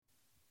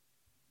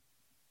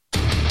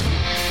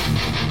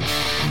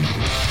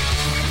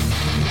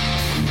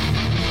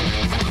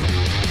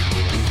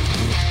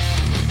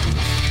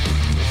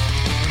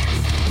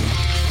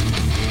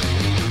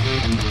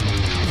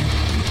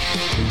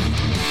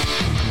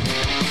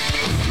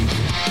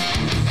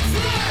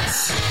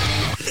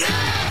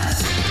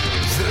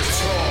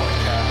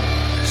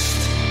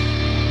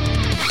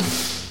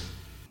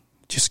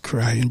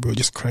crying, bro,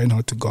 just crying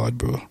out to God,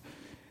 bro.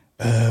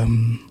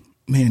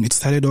 Man, it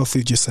started off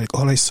with just like,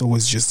 all I saw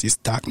was just this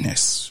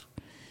darkness.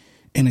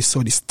 And I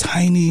saw this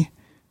tiny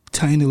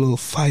little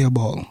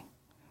fireball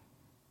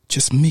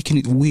just making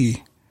its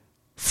way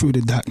through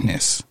the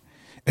darkness.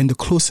 And the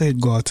closer it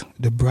got,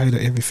 the brighter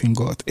everything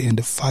got. And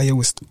the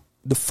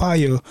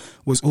fire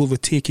was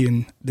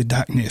overtaking the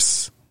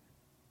darkness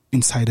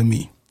inside of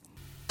me.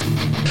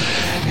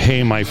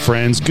 Hey, my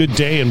friends, good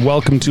day and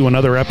welcome to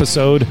another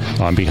episode.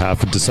 On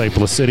behalf of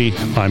Disciple City,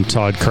 I'm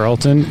Todd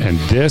Carlton, and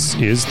this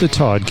is the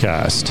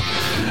Toddcast.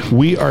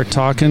 We are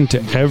talking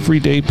to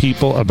everyday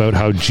people about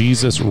how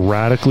Jesus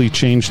radically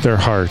changed their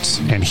hearts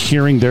and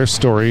hearing their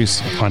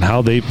stories on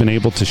how they've been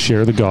able to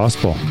share the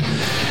gospel.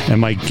 And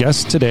my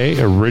guest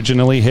today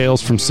originally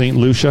hails from St.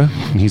 Lucia,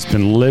 and he's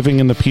been living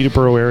in the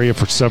Peterborough area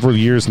for several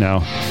years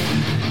now.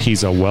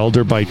 He's a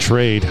welder by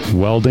trade,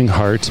 welding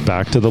hearts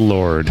back to the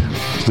Lord.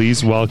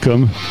 Please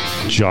welcome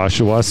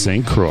Joshua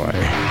St Croix.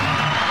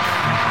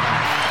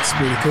 It's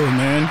pretty cool,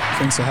 man.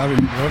 Thanks for having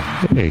me, bro.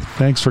 Hey,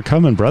 thanks for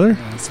coming, brother.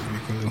 Yeah, it's pretty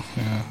cool.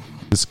 Yeah.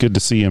 It's good to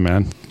see you,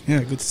 man. Yeah,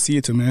 good to see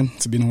you too, man.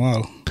 It's been a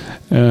while.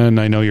 And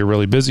I know you're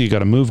really busy. You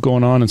got a move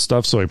going on and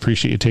stuff, so I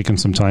appreciate you taking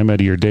some time out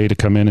of your day to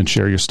come in and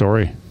share your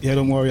story. Yeah,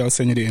 don't worry. I'll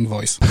send you the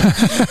invoice.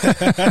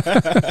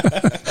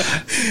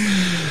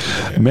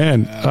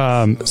 Man,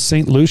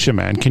 St. Lucia,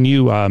 man, can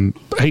you,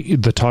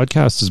 the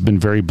Toddcast has been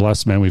very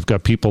blessed, man. We've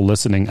got people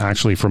listening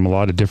actually from a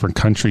lot of different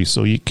countries.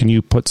 So can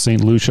you put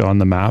St. Lucia on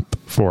the map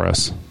for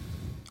us?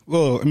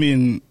 Well, I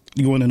mean,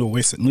 you want to know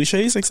where St. Lucia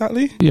is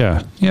exactly?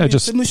 Yeah.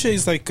 Just St. Lucia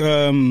is like,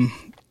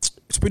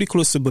 it's pretty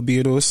close to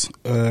Barbados,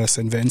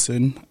 St.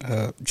 Vincent,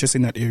 just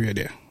in that area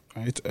there,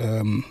 right?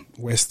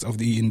 West of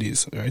the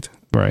Indies, right?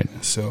 Right.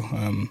 So,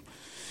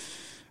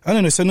 I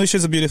don't know, St. Lucia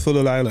is a beautiful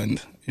little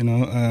island, you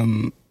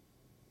know.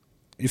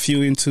 If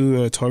you're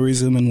into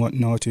tourism and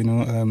whatnot, you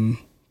know,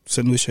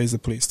 St. Lucia is the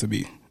place to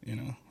be, you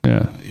know.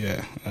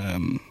 Yeah.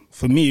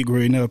 For me,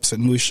 growing up,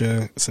 St.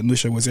 Lucia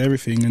was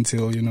everything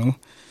until, you know,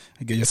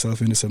 you get yourself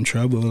into some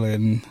trouble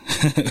and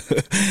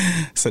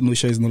St.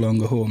 Lucia is no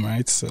longer home,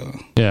 right? So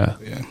yeah.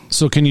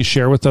 So can you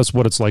share with us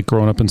what it's like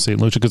growing up in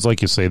St. Lucia? Because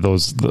like you say,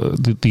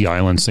 the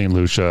island, St.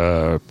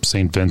 Lucia,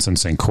 St. Vincent,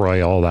 St.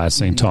 Croix, all that,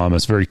 St.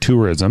 Thomas, very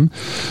tourism.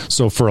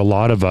 So for a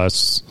lot of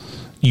us,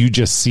 you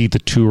just see the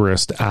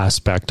tourist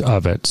aspect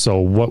of it. So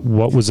what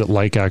was it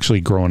like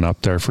actually growing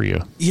up there for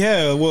you?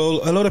 Yeah,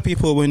 well, a lot of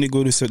people, when they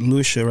go to St.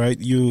 Lucia, right,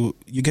 you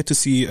get to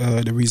see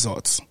the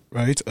resorts,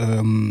 right?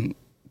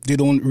 They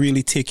don't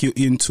really take you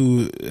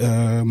into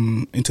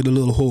the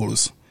little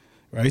holes,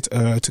 right?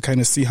 To kind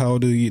of see how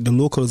the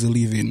locals are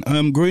living.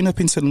 Growing up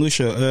in St.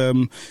 Lucia,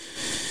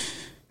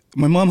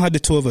 my mom had the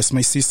two of us, my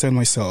sister and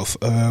myself.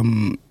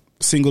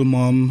 Single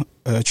mom,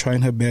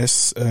 trying her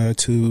best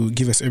to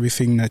give us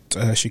everything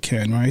that she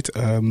can, right?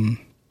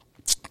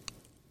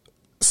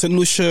 St.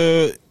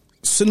 Lucia,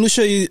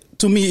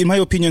 to me, in my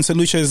opinion, St.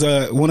 Lucia is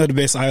one of the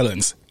best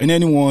islands. And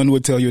anyone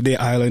would tell you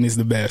their island is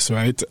the best,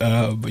 right?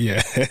 But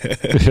yeah.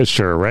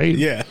 Sure, right?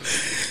 Yeah.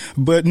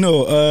 But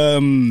no,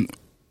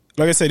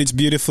 like I said, it's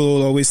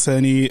beautiful, always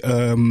sunny.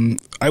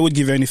 I would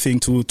give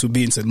anything to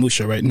be in St.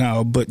 Lucia right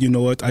now. But you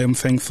know what? I am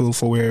thankful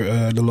for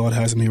where the Lord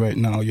has me right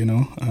now, you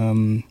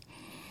know?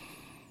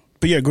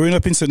 But yeah, growing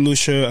up in St.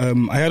 Lucia,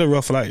 I had a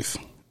rough life,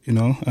 you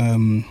know.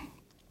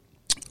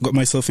 Got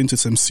myself into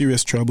some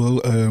serious trouble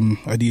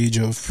at the age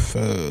of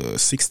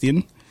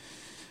 16.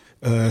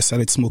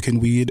 Started smoking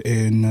weed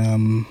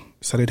and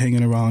started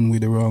hanging around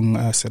with the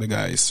wrong set of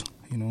guys,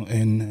 you know.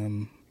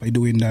 And by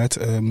doing that,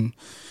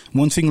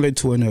 one thing led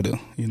to another,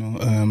 you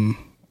know.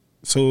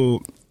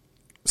 So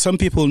some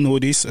people know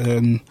this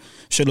and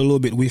share a little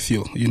bit with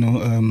you, you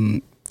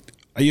know.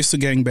 I used to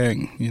gang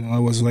bang, you know. I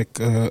was like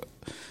a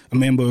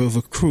member of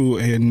a crew,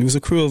 and it was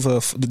a crew of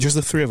just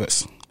the three of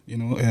us, you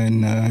know,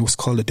 and it was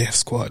called the Death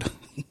Squad.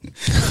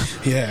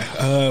 Yeah,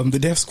 the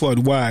Death Squad.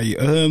 Why?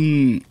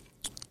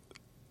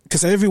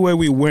 Because everywhere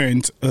we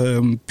went,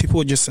 people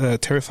were just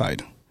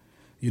terrified.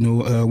 You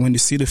know, when they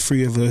see the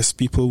three of us,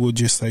 people would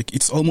just like,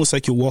 it's almost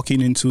like you're walking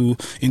into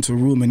a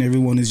room and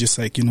everyone is just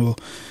like, you know,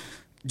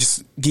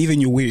 just giving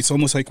you way. It's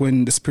almost like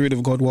when the Spirit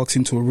of God walks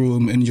into a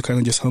room and you kind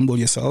of just humble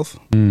yourself,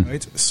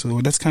 right?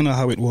 So that's kind of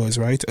how it was,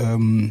 right?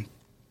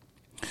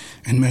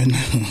 And man,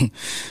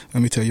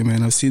 let me tell you,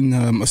 man, I've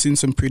seen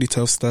some pretty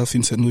tough stuff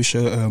in St.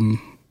 Lucia,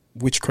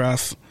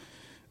 witchcraft,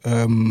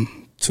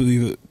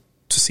 to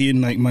seeing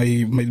like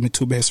my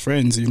two best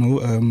friends, you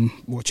know,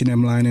 watching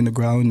them lying in the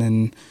ground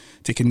and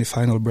taking the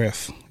final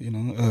breath, you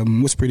know,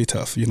 was pretty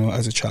tough, you know,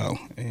 as a child.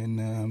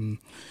 And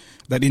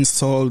that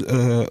installed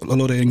a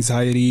lot of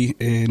anxiety,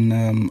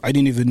 and I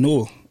didn't even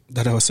know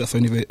that I was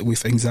suffering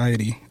with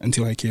anxiety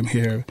until I came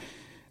here,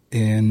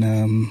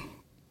 and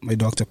my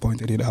doctor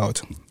pointed it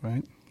out,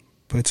 right?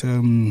 But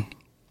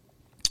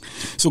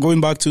so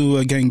going back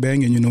to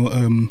gangbanging, you know,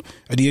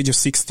 at the age of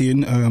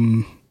 16,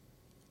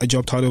 I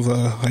dropped out of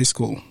high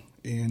school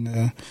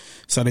and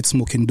started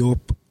smoking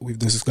dope with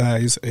those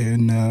guys.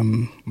 And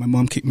my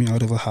mom kicked me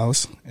out of her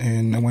house,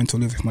 and I went to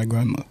live with my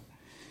grandma.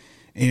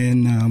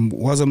 And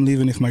whilst I'm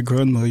living with my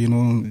grandma,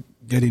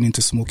 getting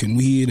into smoking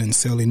weed and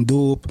selling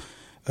dope,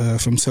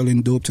 from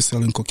selling dope to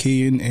selling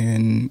cocaine,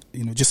 and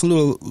just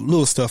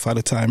little stuff at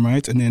a time,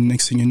 right? And then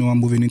next thing you know, I'm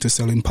moving into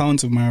selling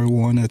pounds of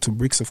marijuana to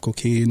bricks of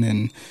cocaine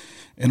and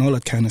all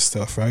that kind of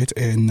stuff, right?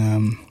 And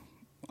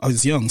I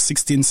was young,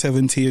 16,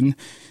 17,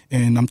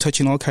 and I'm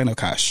touching all kind of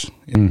cash,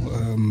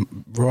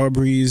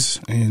 robberies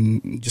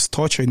and just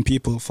torturing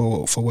people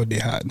for what they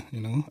had,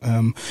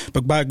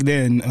 But back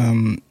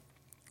then,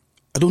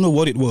 I don't know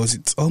what it was.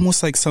 It's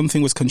almost like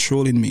something was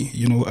controlling me,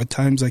 At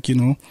times, like,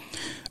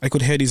 I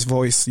could hear his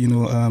voice,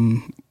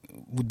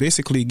 would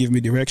basically give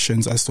me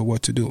directions as to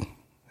what to do,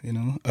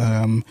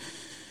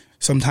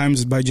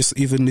 Sometimes by just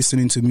even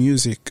listening to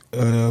music,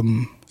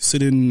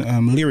 certain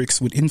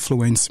lyrics would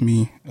influence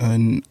me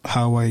and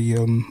how I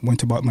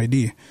went about my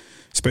day,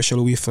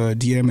 especially with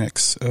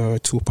DMX,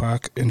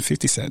 Tupac, and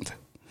 50 Cent.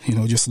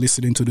 Just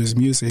listening to this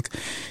music,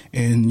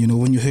 and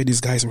when you hear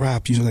these guys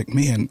rap, you're like,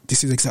 man,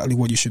 this is exactly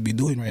what you should be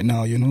doing right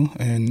now,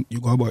 and you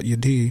go about your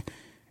day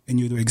and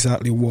you do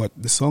exactly what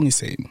the song is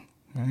saying,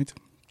 right?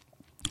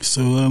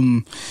 So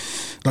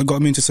that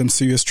got me into some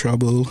serious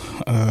trouble.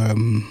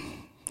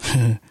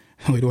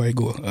 Where do I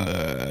go?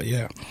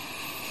 Yeah.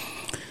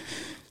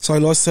 So I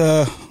lost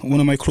one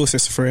of my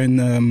closest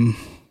friend,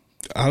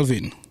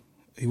 Alvin.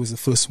 He was the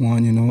first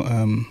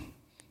one,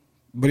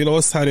 but it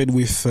all started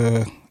with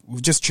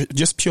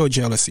just pure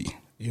jealousy,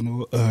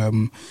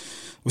 We're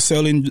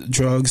selling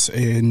drugs,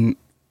 and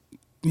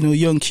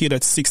young kid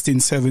at 16,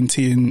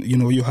 17,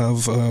 you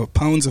have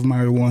pounds of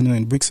marijuana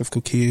and bricks of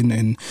cocaine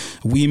and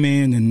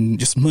women and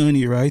just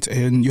money, right?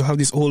 And you have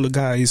these older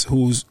guys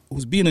who's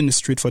been in the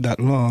street for that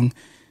long,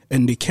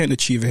 and they can't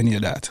achieve any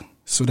of that.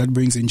 So that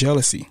brings in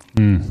jealousy,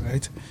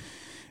 right?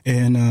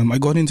 And I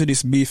got into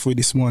this beef with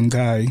this one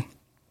guy,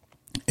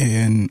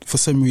 and for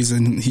some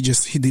reason, he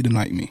didn't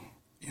like me.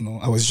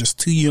 I was just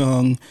too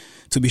young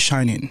to be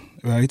shining,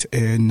 right?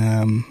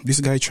 And this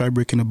guy tried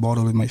breaking a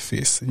bottle in my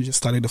face, and he just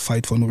started a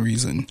fight for no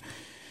reason.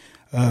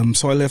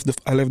 So I left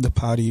the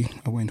party.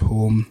 I went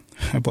home.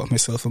 I bought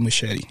myself a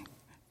machete,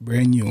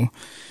 brand new.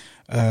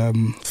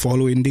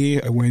 Following day,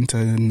 I went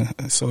and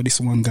saw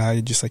this one guy,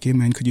 just like, hey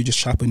man, could you just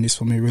sharpen this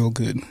for me real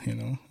good,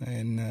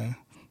 And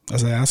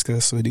as I asked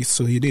her, so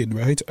he did,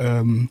 right?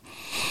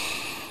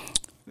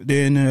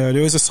 Then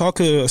there was a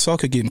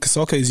soccer game, because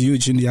soccer is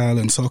huge in the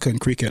island, soccer and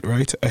cricket,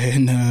 right?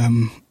 And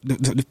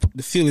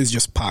the field is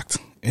just packed,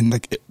 and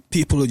like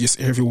people are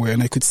just everywhere.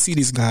 And I could see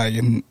this guy,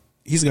 and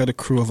he's got a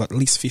crew of at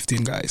least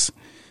 15 guys,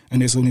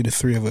 and there's only the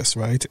three of us,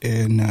 right?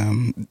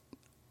 And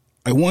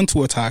I want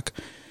to attack,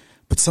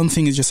 but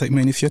something is just like,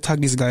 man, if you attack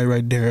this guy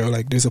right there,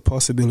 like there's a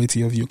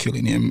possibility of you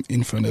killing him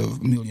in front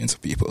of millions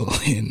of people,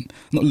 and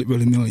not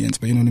literally millions,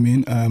 but you know what I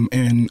mean?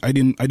 And I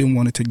didn't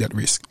want to take that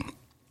risk.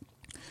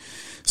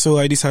 So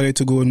I decided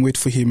to go and wait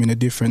for him in a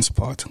different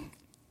spot.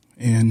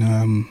 And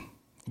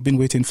I've been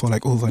waiting for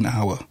like over an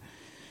hour.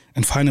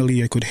 And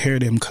finally I could hear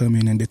them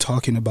coming, and they're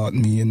talking about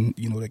me and,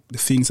 like the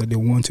things that they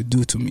want to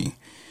do to me.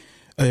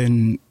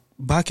 And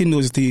back in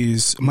those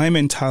days, my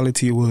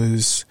mentality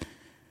was,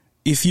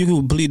 if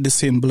you bleed the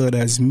same blood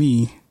as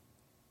me,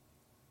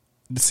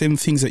 the same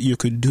things that you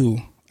could do,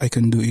 I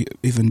can do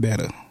even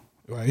better,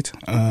 right?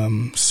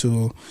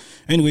 So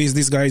anyways,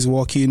 this guy's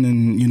walking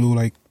and,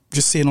 like,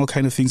 just saying all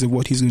kind of things of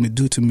what he's going to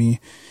do to me.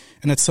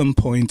 And at some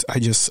point, I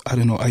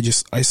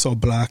saw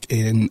black,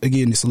 and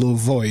again, this little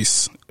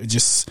voice,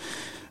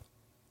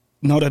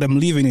 now that I'm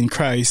living in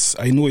Christ,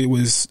 I know it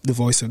was the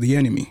voice of the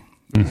enemy.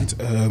 Right?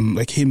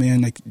 Like, hey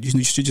man, like,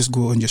 you should just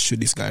go and just shoot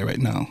this guy right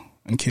now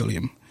and kill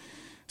him.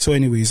 So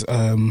anyways,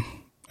 I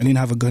didn't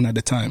have a gun at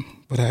the time,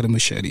 but I had a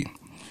machete.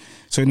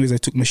 So anyways, I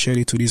took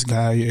machete to this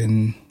guy,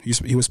 and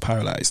he was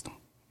paralyzed.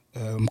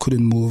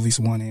 Couldn't move his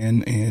one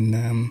hand,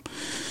 and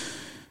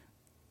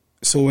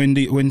so when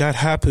that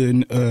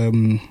happened,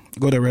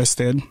 got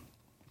arrested,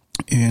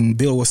 and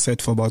bail was set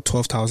for about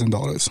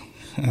 $12,000.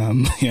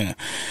 Yeah,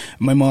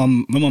 my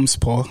mom's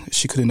poor;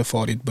 she couldn't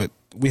afford it. But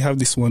we have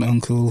this one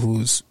uncle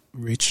who's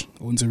rich,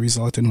 owns a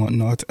resort and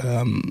whatnot.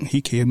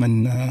 He came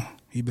and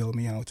he bailed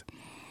me out,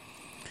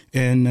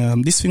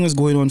 and this thing was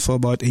going on for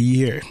about a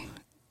year,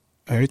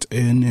 right?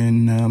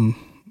 And I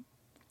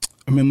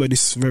remember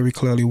this very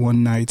clearly.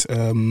 One night,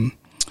 I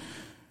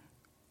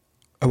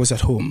was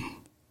at home,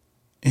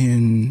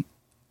 and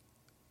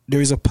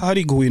there is a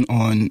party going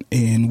on,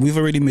 and we've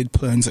already made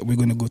plans that we're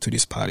going to go to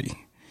this party.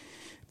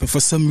 But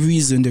for some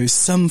reason, there is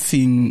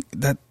something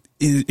that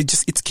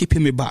it's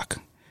keeping me back.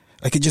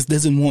 Like, it just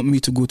doesn't want me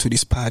to go to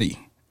this party,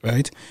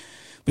 right?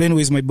 But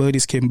anyways, my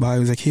buddies came by. I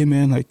was like, hey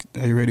man, like,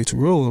 are you ready to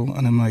roll?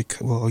 And I'm like,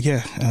 well,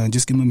 yeah,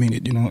 just give me a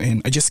minute,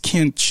 and I just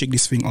can't shake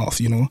this thing off,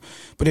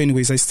 But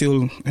anyways, I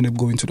still end up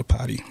going to the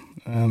party.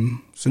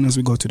 As soon as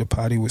we got to the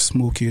party, we're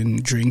smoking,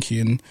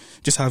 drinking,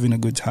 just having a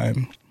good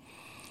time.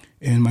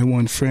 And my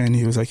one friend,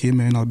 he was like, hey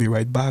man, I'll be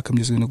right back. I'm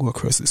just going to go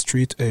across the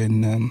street,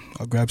 and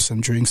I'll grab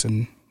some drinks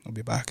and I'll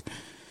be back.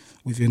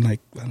 Within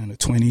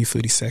 20,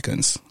 30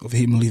 seconds of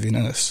him leaving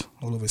us,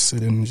 all of a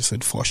sudden we just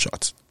had 4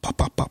 shots. Pop,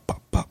 pop, pop,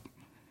 pop, pop.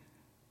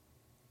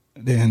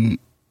 Then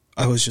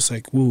I was just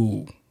like,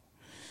 whoa.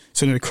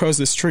 So then I crossed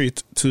the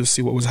street to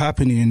see what was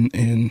happening,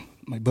 and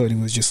my buddy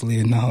was just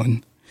laying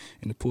down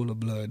in a pool of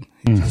blood.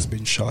 He'd just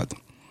been shot.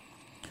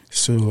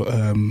 So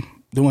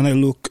then when I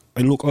look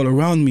all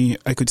around me,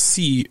 I could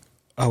see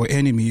our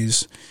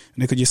enemies,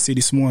 and I could just see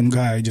this one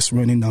guy just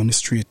running down the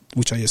street,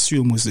 which I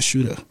assume was the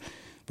shooter.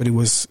 But it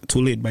was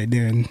too late by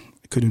then.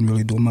 I couldn't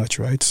really do much,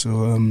 right?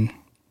 So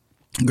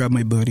grabbed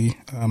my buddy,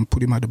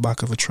 put him at the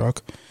back of a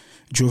truck,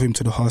 drove him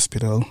to the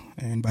hospital,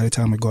 and by the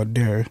time I got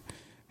there,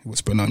 he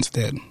was pronounced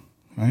dead,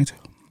 right?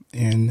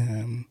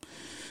 And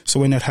so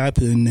when that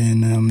happened,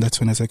 and that's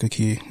when I was like,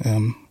 okay,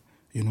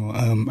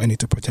 I need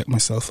to protect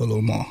myself a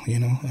little more,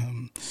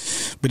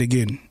 But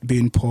again,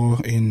 being poor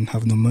and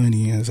having no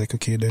money, I was like,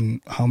 okay,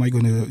 then how am I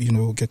going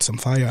to, get some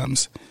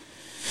firearms?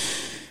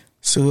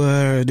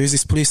 So there's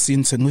this place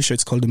in St. Lucia,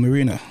 it's called the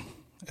Marina.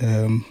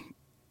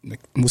 Like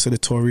most of the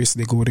tourists,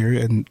 they go there,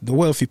 and the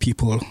wealthy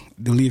people,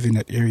 they live in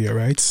that area,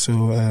 right?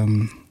 So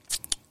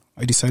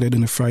I decided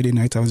on a Friday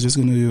night I was just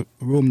going to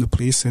roam the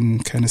place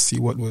and kind of see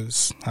what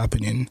was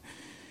happening.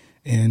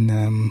 And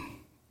I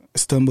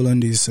stumbled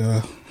on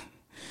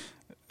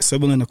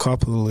a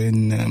couple,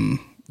 and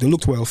they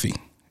looked wealthy,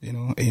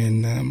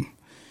 and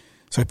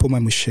so I pulled my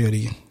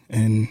machete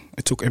and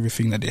I took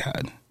everything that they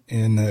had,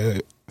 and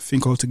I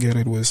think altogether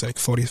it was like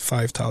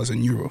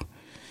 45,000 euro.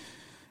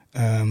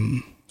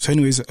 So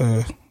anyways,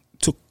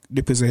 took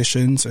the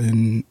possessions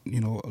and,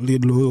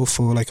 laid low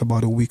for like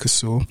about a week or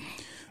so.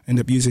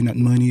 Ended up using that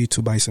money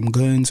to buy some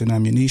guns and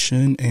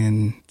ammunition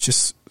and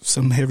just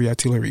some heavy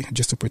artillery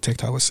just to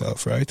protect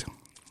ourselves, right?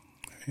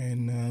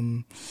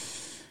 And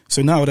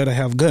so now that I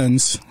have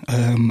guns,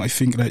 I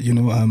think that,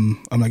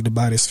 I'm like the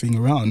baddest thing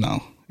around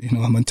now.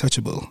 I'm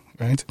untouchable,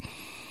 right?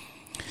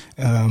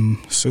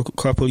 So a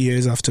couple of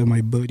years after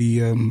my buddy,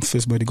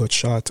 first buddy got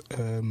shot,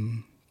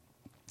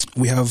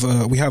 we have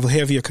a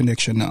heavier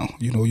connection now.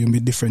 You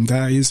meet different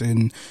guys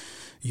and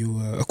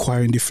you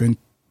acquiring different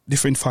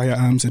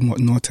firearms and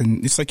whatnot,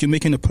 and it's like you're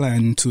making a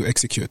plan to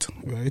execute,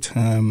 right?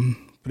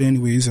 But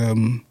anyways,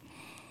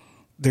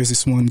 there's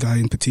this one guy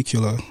in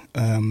particular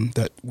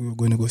that we were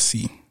going to go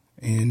see,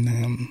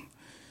 and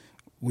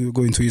we were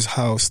going to his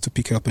house to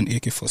pick up an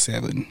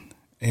AK-47,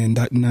 and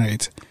that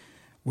night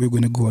we were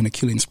going to go on a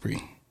killing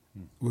spree.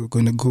 We were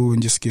going to go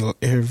and just kill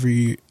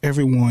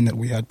everyone that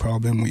we had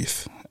problem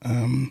with.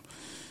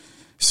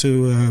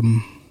 So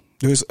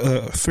there was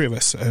three of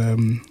us.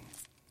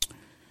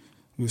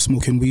 We were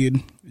smoking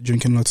weed,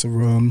 drinking lots of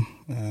rum.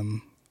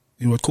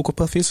 You know what Cocoa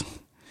Puff is?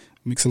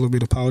 Mix a little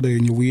bit of powder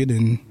in your weed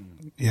and,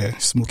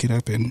 smoke it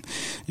up. And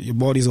your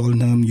body's all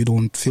numb. You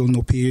don't feel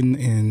no pain.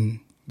 And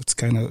that's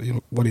kind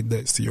of what it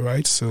does to you,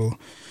 right? So,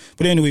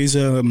 but anyways,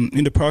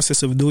 in the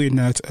process of doing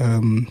that,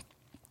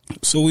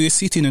 so we were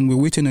sitting and we're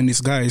waiting on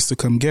these guys to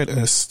come get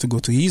us to go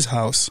to his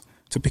house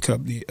to pick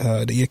up the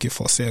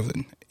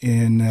AK-47.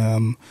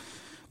 And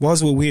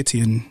whilst we're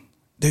waiting,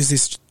 there's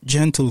this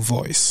gentle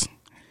voice.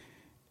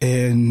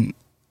 And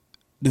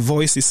the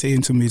voice is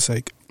saying to me, it's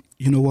like,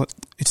 you know what?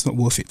 It's not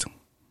worth it.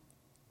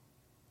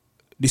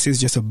 This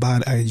is just a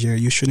bad idea.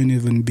 You shouldn't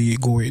even be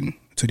going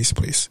to this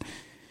place.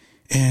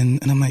 And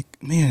I'm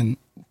like, man,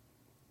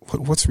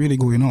 what's really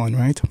going on,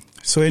 right?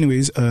 So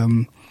anyways,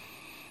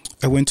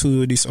 I went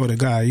to this other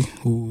guy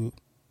who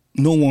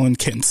no one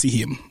can see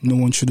him. No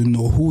one shouldn't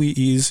know who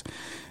he is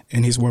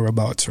and his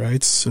whereabouts,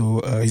 right?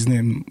 So his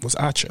name was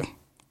Archer.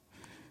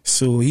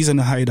 So he's in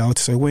a hideout.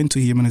 So I went to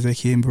him and I was like,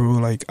 hey, bro,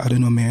 like, I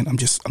don't know, man.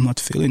 I'm not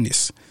feeling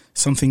this.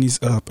 Something is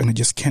up and I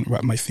just can't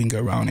wrap my finger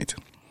around it.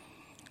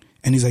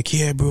 And he's like,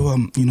 yeah, bro,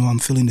 I'm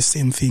feeling the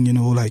same thing,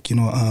 like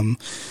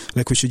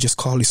we should just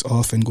call this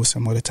off and go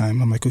some other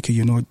time. I'm like, okay,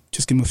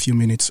 just give me a few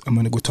minutes. I'm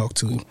going to go talk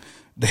to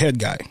the head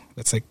guy.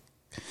 That's like,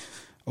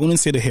 I wouldn't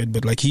say the head,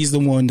 but like he's the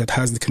one that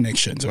has the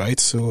connections, right?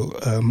 So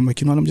I'm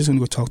like, I'm just going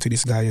to go talk to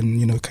this guy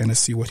and, kind of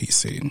see what he's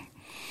saying.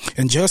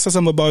 And just as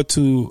I'm about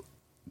to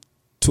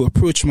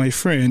approach my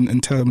friend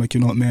and tell him, like,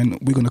 man,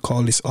 we're going to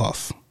call this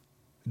off,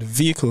 the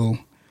vehicle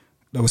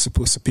that was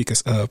supposed to pick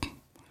us up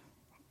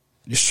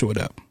just showed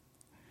up.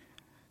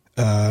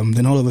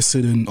 Then all of a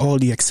sudden, all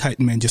the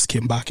excitement just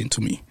came back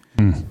into me.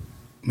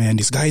 Man,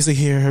 these guys are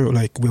here,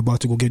 like, we're about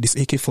to go get this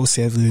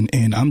AK-47,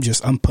 and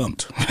I'm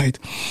pumped, right?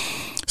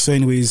 So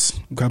anyways,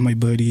 grabbed my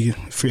buddy,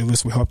 three of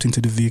us, we hopped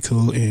into the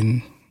vehicle,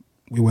 and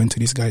we went to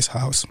this guy's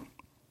house.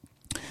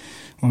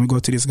 When we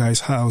got to this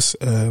guy's house,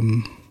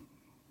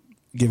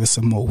 gave us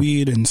some more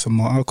weed and some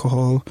more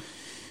alcohol,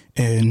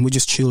 and we're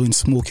just chilling,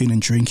 smoking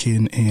and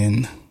drinking,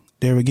 and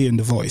there again,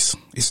 the voice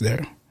is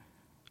there.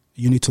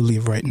 You need to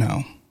leave right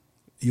now.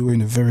 You were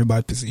in a very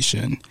bad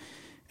position.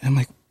 And I'm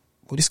like,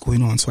 what is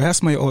going on? So I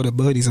asked my other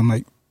buddies, I'm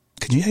like,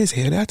 can you guys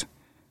hear that?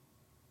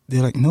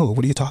 They're like, no,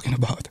 what are you talking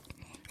about?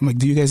 I'm like,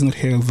 do you guys not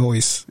hear a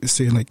voice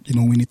saying, like,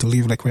 we need to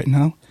leave, like, right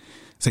now?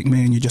 It's like,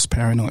 man, you're just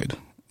paranoid.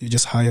 You're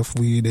just high off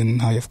weed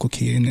and high off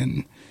cocaine.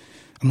 And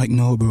I'm like,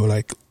 no, bro,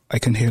 like, I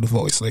can hear the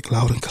voice, like,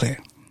 loud and clear.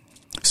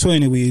 So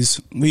anyways,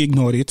 we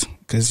ignored it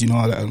because,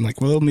 I'm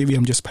like, well, maybe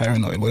I'm just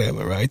paranoid,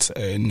 whatever, right?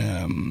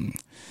 And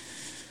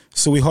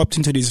so we hopped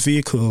into this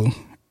vehicle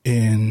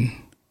and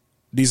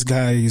this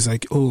guy is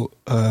like,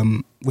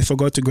 we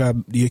forgot to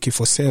grab the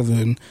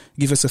AK-47.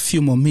 Give us a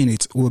few more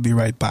minutes. We'll be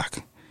right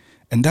back.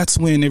 And that's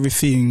when I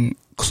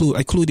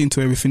clued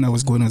into everything that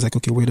was going on. I was like,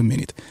 okay, wait a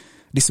minute.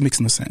 This makes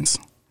no sense.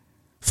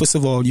 First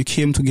of all, you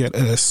came to get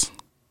us.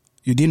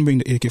 You didn't bring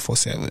the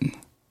AK-47.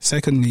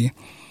 Secondly,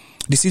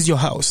 this is your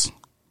house.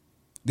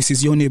 This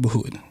is your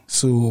neighborhood.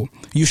 So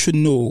you should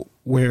know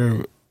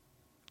where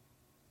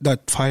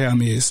that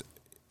firearm is,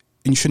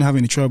 and you shouldn't have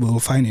any trouble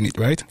finding it,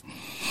 right?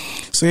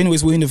 So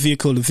anyways, we're in the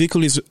vehicle. The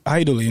vehicle is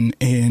idling,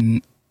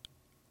 and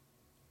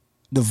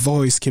the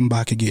voice came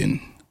back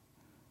again.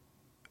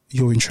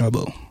 You're in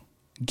trouble.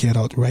 Get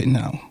out right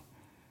now.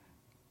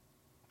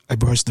 I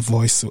brushed the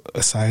voice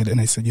aside,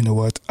 and I said, you know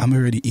what? I'm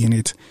already in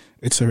it.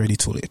 It's already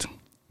too late.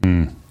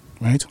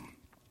 Right?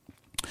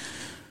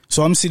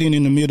 So I'm sitting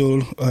in the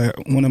middle.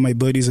 One of my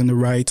buddies on the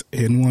right,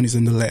 and one is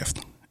on the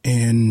left.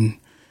 And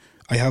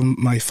I have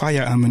my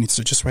firearm, and it's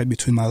just right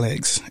between my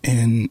legs.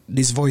 And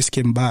this voice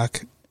came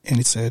back, and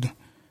it said,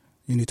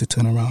 you need to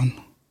turn around.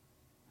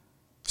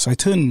 So I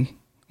turned,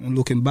 and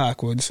looking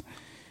backwards,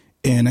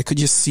 and I could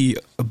just see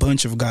a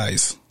bunch of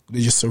guys.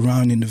 They're just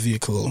surrounding the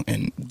vehicle,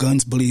 and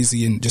guns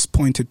blazing, and just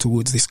pointed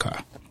towards this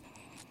car.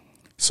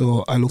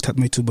 So I looked at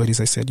my two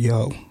buddies. I said,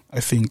 yo, I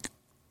think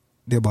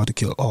they're about to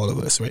kill all of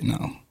us right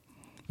now.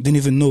 Didn't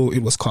even know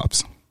it was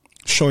cops.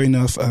 Sure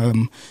enough,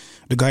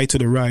 the guy to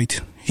the right,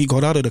 he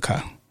got out of the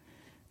car,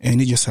 and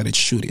he just started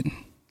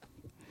shooting.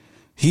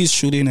 He's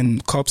shooting,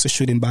 and cops are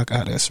shooting back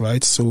at us,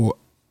 right? So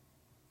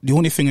the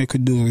only thing I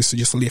could do is to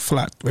just lay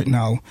flat right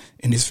now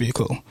in this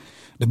vehicle.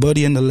 The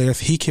buddy on the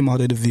left, he came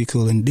out of the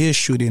vehicle, and they're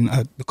shooting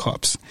at the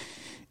cops.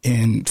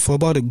 And for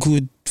about a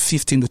good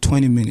 15 to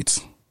 20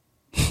 minutes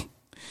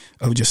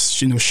of just,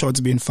 shots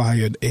being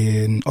fired,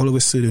 and all of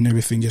a sudden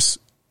everything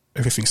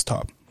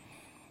stopped.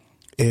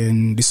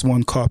 And this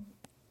one cop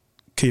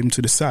came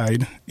to the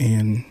side,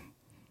 and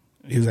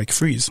he was like,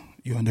 freeze,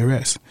 you're under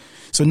arrest.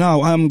 So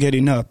now I'm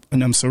getting up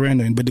and I'm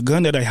surrendering, but the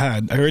gun that I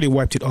had, I already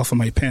wiped it off of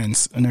my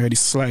pants and I already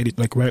slid it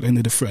like right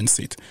under the front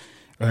seat,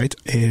 right?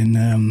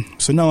 And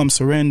so now I'm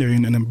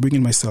surrendering and I'm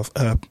bringing myself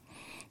up,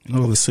 and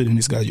all of a sudden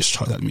this guy just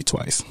shot at me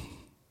twice.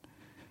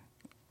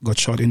 Got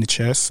shot in the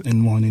chest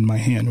and one in my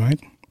hand, right?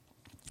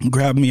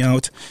 Grabbed me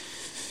out,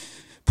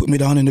 put me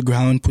down on the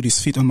ground, put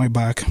his feet on my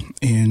back,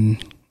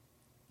 and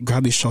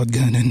grabbed his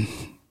shotgun, and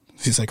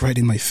he's like right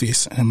in my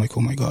face. And I'm like,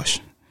 oh my gosh,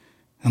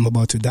 I'm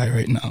about to die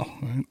right now.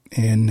 Right?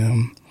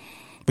 And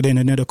but then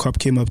another cop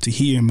came up to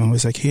him and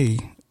was like, hey,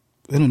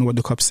 I don't know what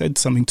the cop said,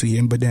 something to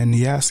him, but then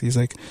he asked, he's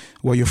like,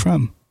 where you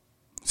from?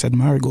 I said,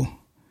 Marigot.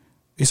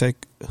 He's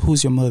like,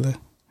 who's your mother?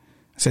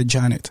 I said,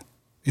 Janet.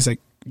 He's like,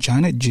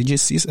 Janet,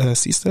 Gigi's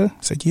sister?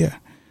 I said, yeah.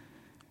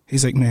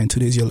 He's like, man,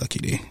 today's your lucky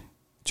day.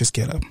 Just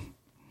get up.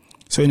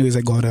 So anyways,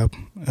 I got up.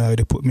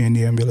 They put me in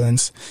the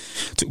ambulance,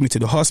 took me to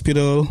the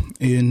hospital,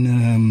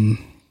 and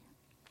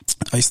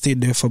I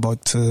stayed there for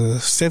about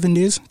 7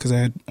 days because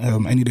I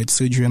needed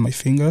surgery on my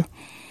finger.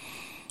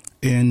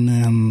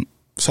 And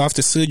so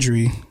after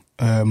surgery,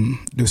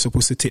 they were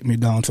supposed to take me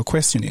down for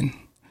questioning.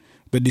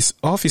 But this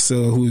officer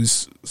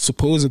who's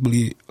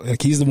supposedly,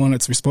 like, he's the one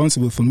that's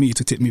responsible for me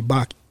to take me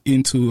back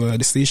into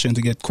the station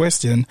to get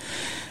questioned.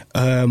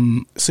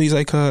 So he's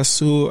like,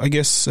 so I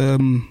guess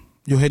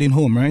you're heading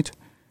home, right?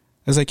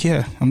 I was like,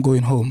 yeah, I'm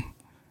going home.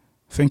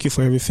 Thank you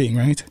for everything,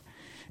 right?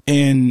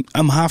 And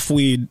I'm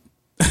halfway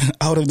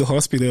out of the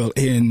hospital,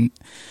 and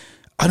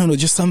I don't know,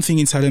 just something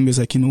inside of me is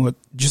like, you know what,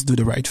 just do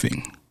the right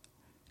thing.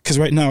 Because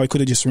right now I could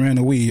have just ran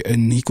away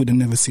and he could have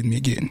never seen me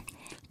again.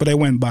 But I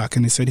went back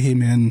and he said, hey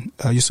man,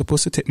 you're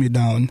supposed to take me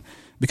down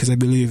because I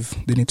believe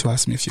they need to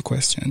ask me a few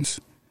questions.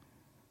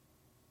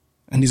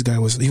 And this guy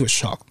he was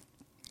shocked.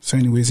 So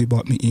anyways, he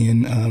brought me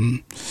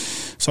in.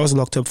 So I was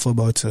locked up for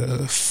about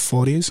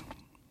 4 days.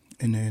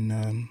 And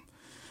then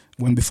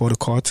went before the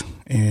court,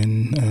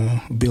 and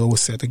bill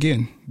was set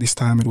again. This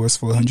time it was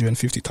for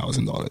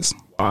 $150,000.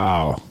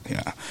 Wow.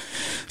 Yeah.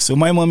 So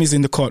my mom is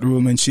in the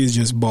courtroom, and she's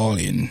just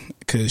bawling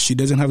because she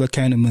doesn't have that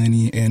kind of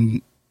money.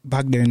 And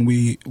back then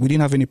we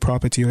didn't have any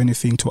property or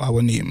anything to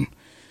our name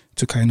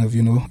to kind of,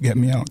 get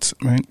me out,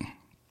 right?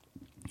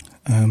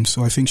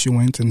 So I think she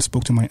went and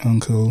spoke to my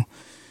uncle.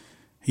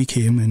 He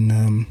came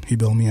and he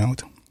bailed me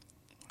out.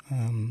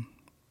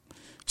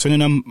 So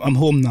then I'm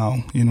home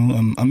now,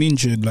 I'm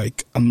injured,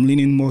 like I'm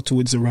leaning more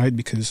towards the right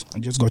because I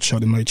just got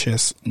shot in my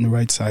chest on the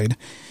right side,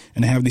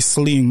 and I have this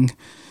sling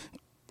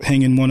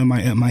hanging one of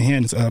my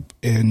hands up,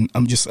 and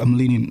I'm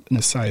leaning on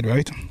the side,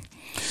 right?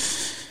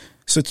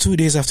 So 2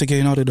 days after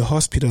getting out of the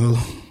hospital,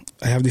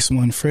 I have this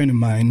one friend of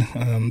mine.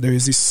 There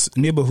is this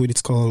neighborhood,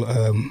 it's called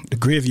the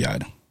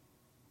Graveyard.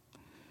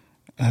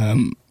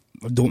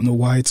 I don't know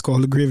why it's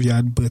called the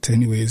Graveyard, but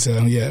anyways,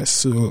 yeah,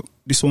 so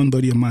this one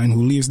buddy of mine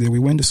who lives there, we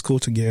went to school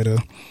together.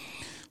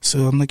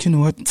 So I'm like, you know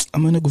what,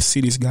 I'm going to go see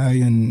this guy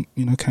and,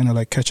 kind of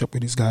like catch up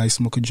with this guy,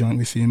 smoke a joint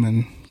with him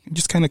and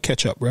just kind of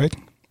catch up, right?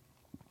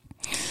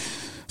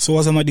 So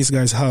as I'm at this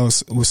guy's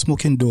house, we're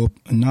smoking dope,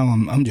 and now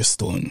I'm just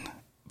stoned.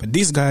 But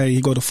this guy,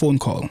 he got a phone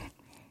call,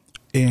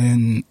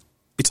 and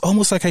it's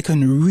almost like I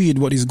can read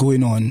what is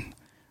going on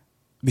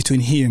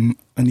between him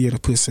and the other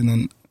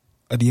person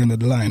at the end of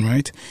the line,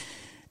 right?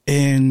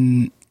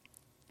 And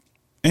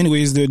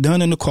anyways, they're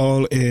done in the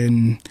call,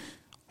 and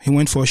he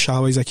went for a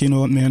shower. He's like, you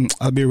know what, man,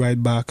 I'll be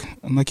right back.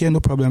 I'm like, yeah, no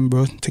problem,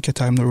 bro. Take your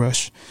time, no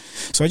rush.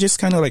 So I just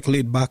kind of like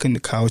laid back on the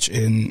couch,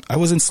 and I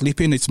wasn't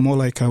sleeping. It's more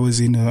like I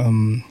was I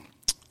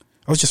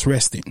was just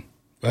resting,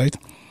 right?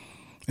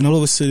 And all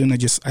of a sudden,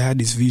 I had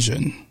this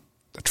vision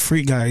that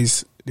 3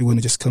 guys, they want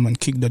to just come and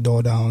kick the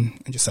door down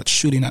and just start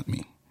shooting at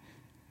me.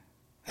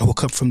 I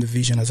woke up from the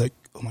vision. I was like,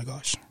 oh my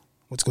gosh,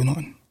 what's going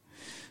on?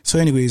 So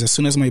anyways, as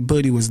soon as my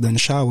buddy was done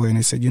showering,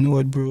 I said, you know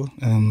what, bro?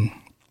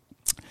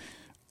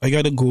 I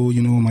got to go.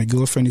 You know, my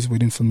girlfriend is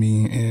waiting for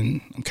me,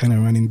 and I'm kind of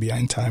running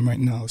behind time right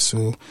now.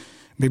 So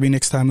maybe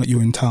next time that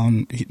you're in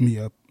town, hit me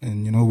up,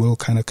 and, you know, we'll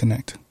kind of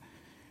connect.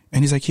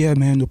 And he's like, yeah,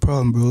 man, no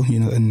problem, bro. You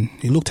know, and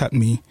he looked at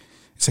me.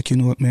 He's like, you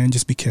know what, man,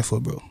 just be careful,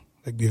 bro.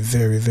 Like, be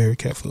very, very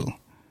careful.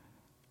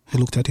 I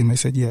looked at him. I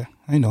said, yeah,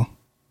 I know.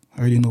 I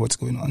already know what's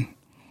going on.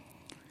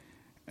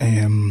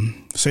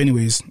 So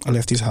anyways, I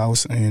left his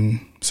house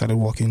and started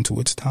walking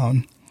towards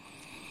town.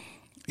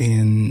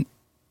 And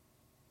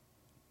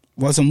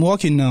whilst I'm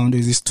walking down,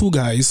 there's these 2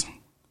 guys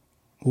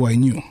who I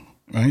knew,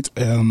 right?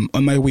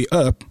 On my way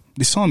up,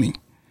 they saw me.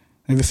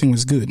 Everything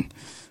was good.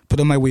 But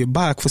on my way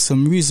back, for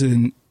some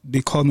reason,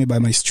 they called me by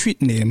my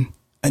street name,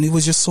 and it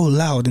was just so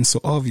loud and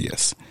so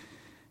obvious.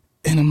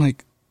 And I'm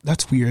like,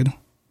 that's weird.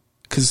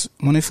 Because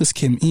when I first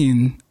came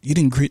in, you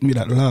didn't greet me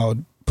that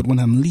loud. But when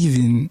I'm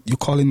leaving, you're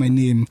calling my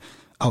name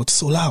out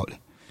so loud.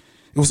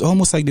 It was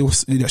almost like they were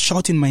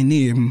shouting my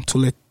name to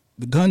let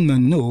the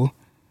gunman know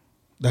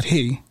that,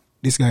 hey,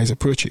 this guy is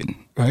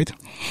approaching, right?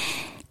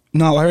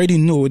 Now, I already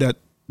know that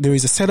there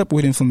is a setup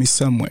waiting for me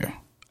somewhere.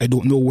 I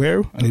don't know where,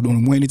 and I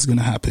don't know when it's going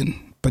to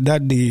happen. But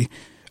that day,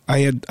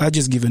 I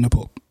just given up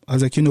hope. I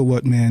was like, you know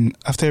what, man,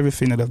 after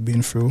everything that I've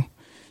been through,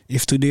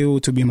 if today were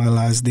to be my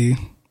last day,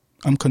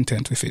 I'm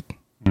content with it,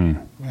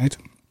 right?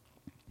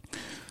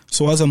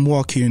 So as I'm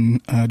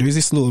walking, there's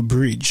this little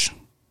bridge,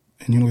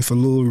 and, you know, with a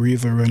little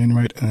river running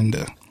right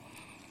under.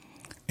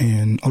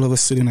 And all of a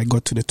sudden, I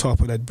got to the top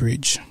of that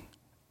bridge,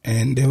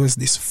 and there was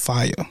this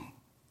fire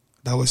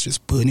that was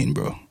just burning,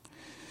 bro.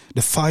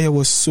 The fire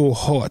was so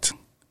hot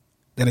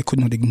that I could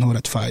not ignore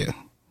that fire,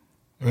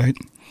 right?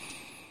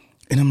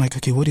 And I'm like,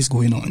 okay, what is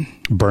going on?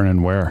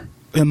 Burning where?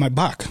 In my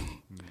back,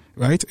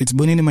 right? It's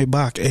burning in my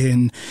back.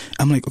 And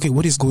I'm like, okay,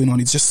 what is going on?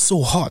 It's just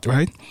so hot,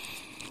 right?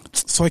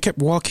 So I kept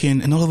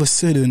walking, and all of a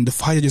sudden, the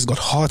fire just got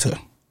hotter.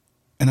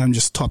 And I'm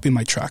just stopping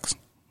my tracks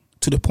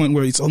to the point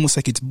where it's almost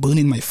like it's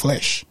burning my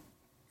flesh,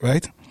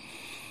 right?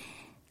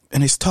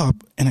 And I stop,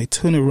 and I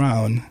turn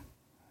around.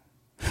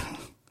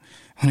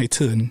 When I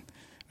turn,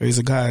 there's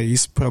a guy,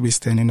 he's probably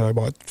standing there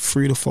about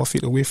 3 to 4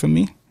 feet away from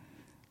me.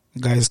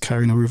 The guy is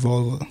carrying a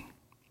revolver.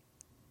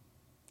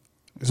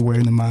 He's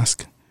wearing a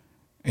mask.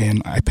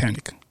 And I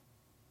panic.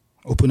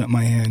 Open up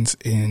my hands,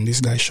 and this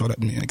guy shot at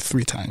me like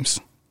 3 times.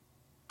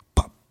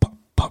 Pop, pop,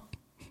 pop.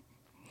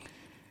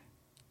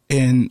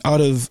 And out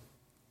of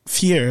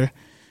fear,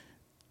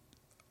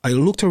 I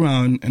looked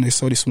around, and I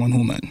saw this one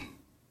woman.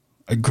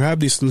 I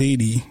grabbed this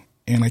lady,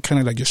 and I kind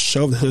of like just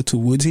shoved her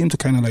towards him to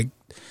kind of like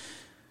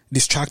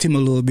distract him a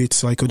little bit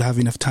so I could have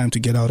enough time to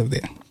get out of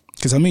there.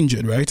 Because I'm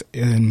injured, right?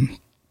 And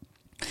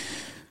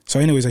so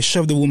anyways, I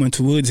shoved the woman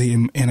towards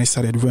him, and I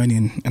started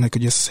running, and I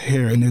could just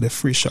hear another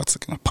 3 shots,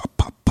 like pop,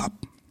 pop, pop.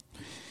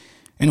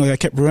 Anyway, I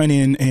kept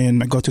running,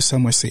 and I got to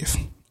somewhere safe.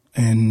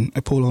 And I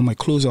pulled all my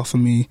clothes off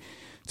of me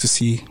to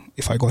see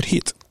if I got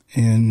hit.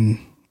 And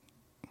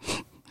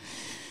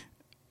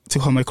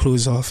took all my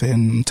clothes off,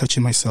 and I'm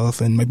touching myself,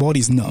 and my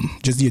body's numb,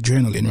 just the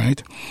adrenaline,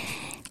 right?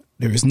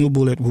 There is no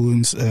bullet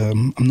wounds.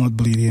 I'm not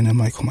bleeding. I'm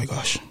like, oh my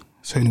gosh.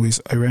 So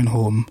anyways, I ran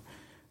home,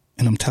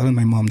 and I'm telling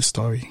my mom the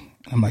story.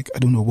 I'm like, I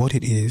don't know what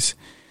it is,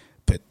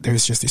 but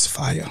there's just this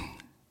fire.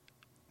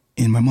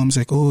 And my mom's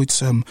like, oh,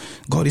 it's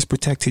God is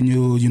protecting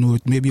you. You know,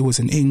 maybe it was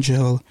an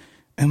angel.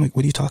 And I'm like,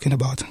 what are you talking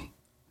about?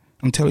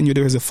 I'm telling you,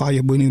 there was a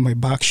fire burning in my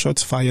back,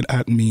 shots fired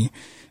at me.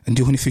 And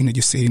the only thing that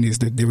you're saying is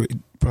that it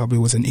probably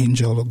was an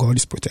angel, or God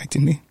is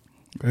protecting me,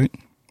 right?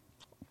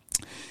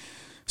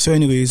 So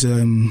anyways,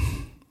 the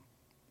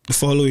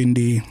following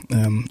day,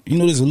 you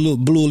know, there's a little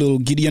blue little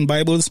Gideon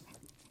Bibles.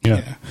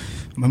 Yeah.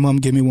 My mom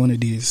gave me one of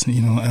these,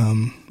 you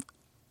know,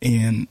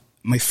 and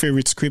my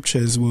favorite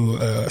scriptures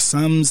were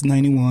Psalms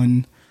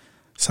 91,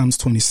 Psalms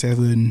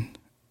 27,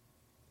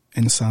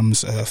 and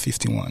Psalms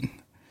 51.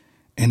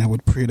 And I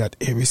would pray that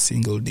every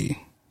single day.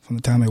 From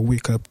the time I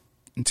wake up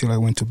until I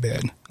went to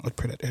bed, I would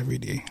pray that every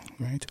day,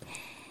 right?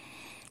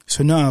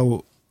 So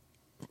now,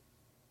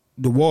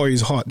 the war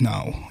is hot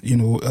now. You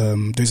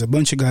know, there's a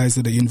bunch of guys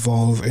that are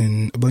involved,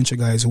 and a bunch of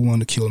guys who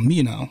want to kill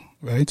me now,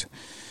 right?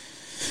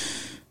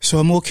 So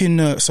I'm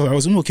working, so I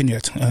wasn't working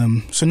yet.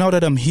 So now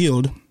that I'm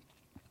healed,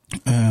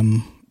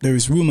 there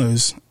is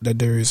rumors that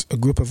there is a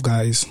group of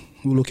guys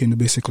who are looking to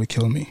basically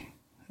kill me.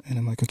 And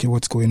I'm like, okay,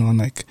 what's going on?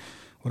 Like,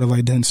 what have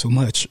I done so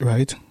much,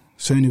 right?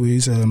 So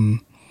anyways,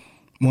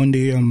 one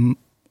day I'm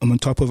on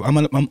top of, I'm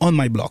on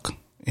my block,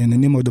 and the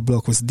name of the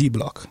block was D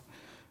Block,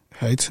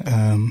 right?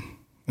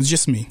 It's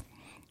just me.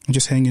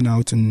 just hanging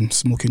out and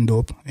smoking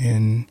dope.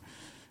 And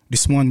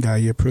this one guy,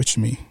 he approached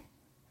me.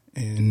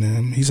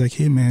 And he's like,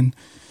 hey, man,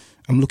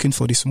 I'm looking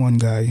for this one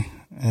guy.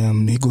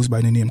 He goes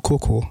by the name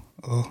Coco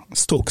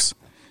Stokes.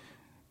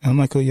 And I'm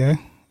like, oh, yeah?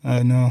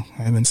 No,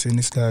 I haven't seen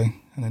this guy.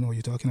 And I know what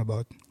you're talking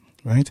about,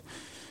 right?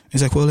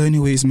 He's like, well,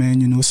 anyways,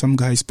 man, some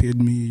guys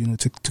paid me,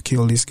 to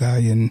kill this guy.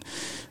 And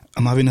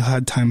I'm having a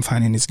hard time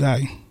finding this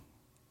guy.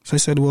 So I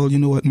said, well, you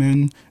know what,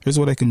 man? Here's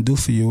what I can do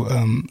for you.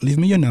 Leave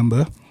me your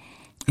number.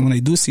 And when I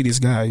do see this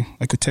guy,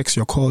 I could text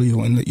you or call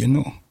you and let you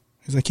know.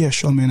 He's like, yeah,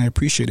 sure, man. I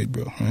appreciate it,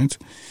 bro. Right?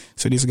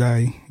 So this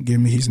guy gave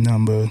me his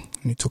number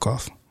and he took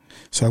off.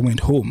 So I went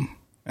home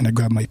and I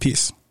grabbed my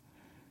piece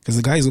because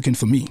the guy is looking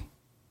for me.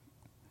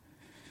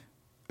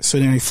 So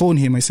then I phoned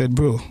him. I said,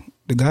 bro,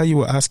 the guy you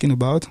were asking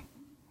about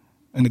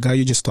and the guy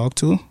you just talked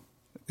to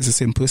is the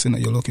same person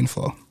that you're looking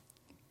for.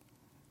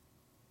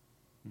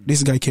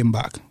 This guy came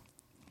back.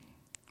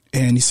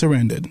 And he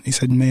surrendered. He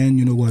said, man,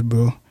 you know what,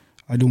 bro?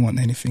 I don't want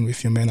anything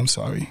with you, man. I'm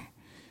sorry.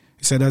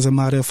 He said, as a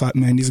matter of fact,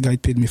 man, this guy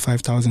paid me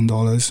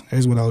 $5,000.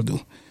 Here's what I'll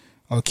do.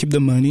 I'll keep the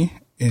money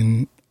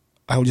and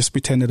I'll just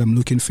pretend that I'm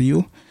looking for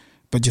you,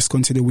 but just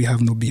consider we have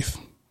no beef.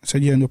 I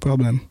said, yeah, no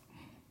problem.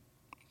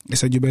 He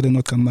said, you better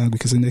not come back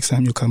because the next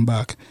time you come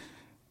back,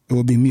 it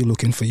will be me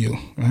looking for you,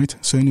 right?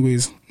 So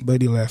anyways,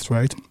 buddy left,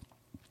 right?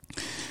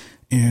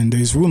 And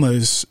there's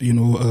rumors,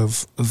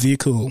 of a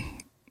vehicle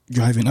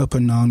driving up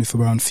and down with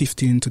around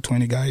 15 to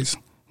 20 guys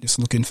just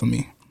looking for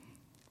me.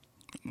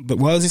 But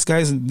while these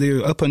guys,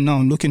 they're up and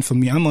down looking for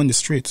me, I'm on the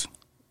street,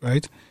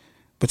 right?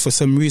 But for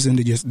some reason,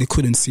 they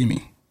couldn't see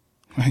me,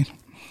 right?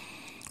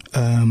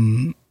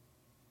 Until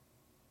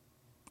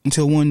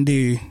one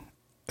day,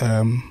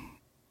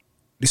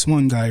 this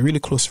one guy, a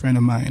really close friend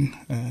of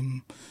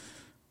mine,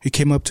 he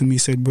came up to me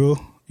and said, bro,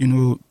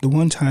 the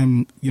one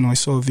time, I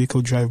saw a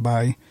vehicle drive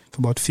by with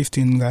about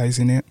 15 guys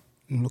in it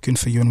looking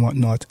for you and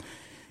whatnot.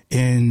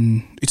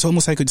 And it's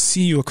almost like I could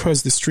see you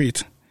across the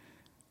street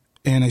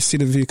and I see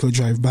the vehicle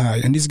drive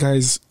by. And these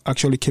guys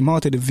actually came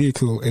out of the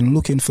vehicle and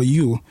looking for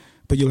you,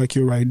 but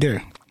you're right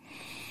there.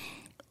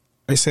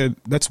 I said,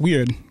 that's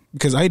weird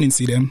because I didn't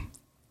see them,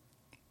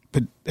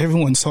 but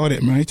everyone saw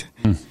them, right?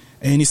 Mm.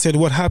 And he said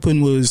what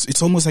happened was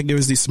it's almost like there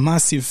was this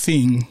massive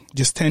thing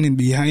just standing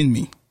behind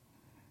me.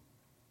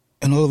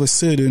 And all of a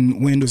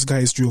sudden, when those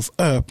guys drove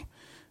up,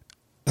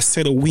 a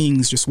set of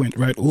wings just went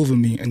right over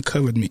me and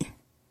covered me.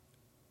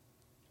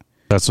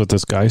 That's what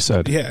this guy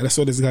said. Yeah, that's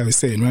what this guy was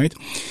saying, right?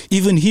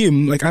 Even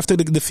him, after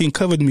the thing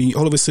covered me,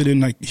 all of a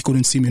sudden, he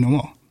couldn't see me no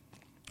more.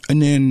 And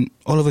then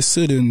all of a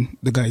sudden,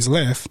 the guys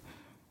left,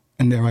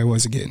 and there I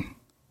was again.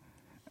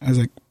 I was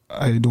like,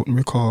 I don't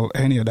recall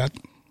any of that,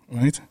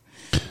 right?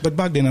 But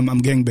back then,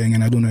 I'm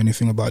gangbanging. I don't know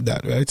anything about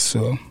that, right?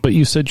 So. But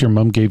you said your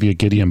mom gave you a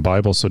Gideon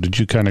Bible, so did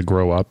you kind of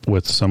grow up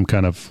with some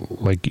kind of,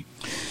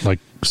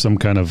 some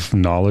kind of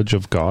knowledge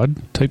of God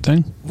type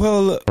thing?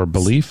 Well... Or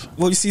belief?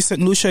 Well, you see,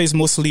 St. Lucia is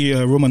mostly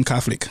Roman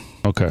Catholic.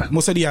 Okay.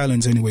 Most of the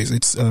islands, anyways,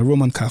 it's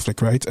Roman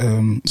Catholic, right?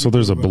 So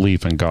there's a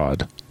belief in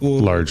God,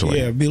 largely.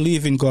 Yeah,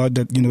 believe in God,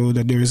 that,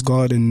 that there is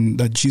God and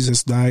that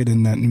Jesus died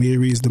and that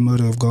Mary is the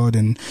mother of God.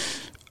 And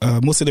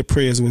most of the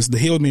prayers was the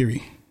Hail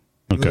Mary.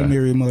 Okay. Hail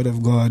Mary, Mother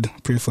of God,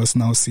 pray for us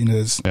now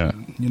sinners. Yeah.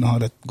 You know how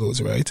that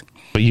goes, right?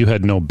 But you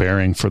had no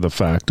bearing for the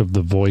fact of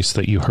the voice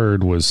that you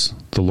heard was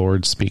the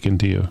Lord speaking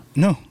to you.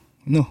 No,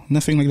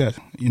 nothing like that.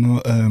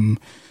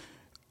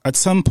 At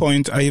some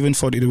point, I even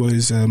thought it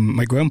was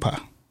my grandpa.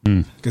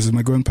 Because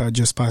my grandpa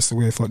just passed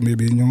away. I thought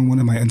maybe, one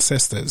of my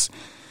ancestors,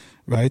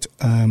 right?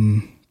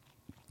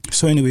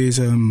 So anyways,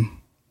 one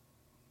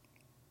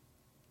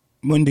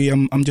day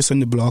I'm just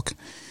on the block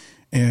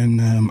and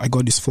I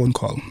got this phone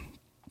call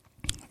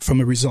from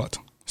a resort,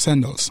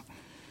 Sandals.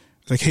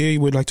 Like, hey,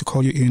 we'd like to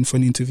call you in for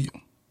an interview.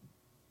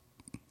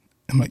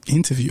 I'm like,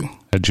 interview?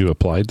 Had you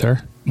applied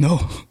there?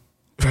 No,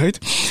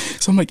 right?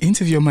 So I'm like,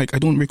 interview? I'm like, I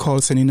don't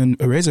recall sending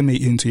a resume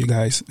in to you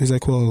guys. He's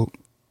like, well,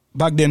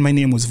 back then my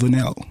name was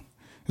Vernell.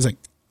 He's like,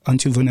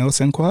 aren't you Joshua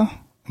St Croix?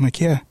 I'm like,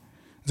 yeah.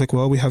 He's like,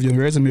 well, we have your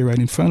resume right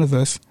in front of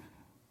us.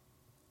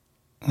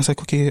 I was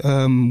like, okay,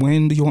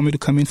 when do you want me to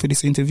come in for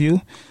this interview?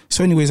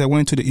 So anyways, I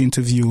went to the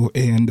interview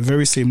and the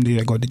very same day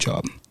I got the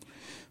job.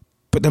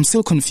 But I'm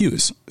still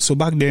confused. So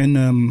back then,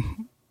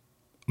 I'm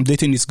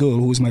dating this girl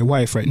who is my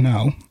wife right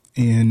now.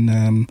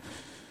 And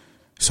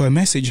so I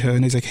messaged her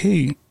and I was like,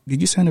 hey, did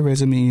you send a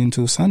resume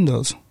into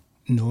Sandals?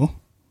 No.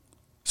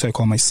 So I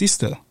call my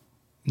sister.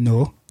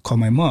 No. Call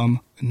my mom.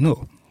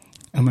 No.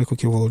 I'm like,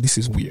 okay, well, this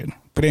is weird.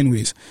 But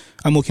anyways,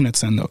 I'm working at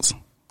Sandals.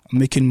 I'm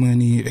making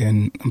money,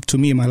 and to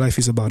me, my life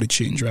is about to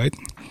change, right?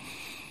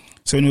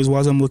 So anyways,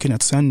 while I'm working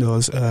at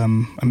Sandals, I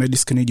met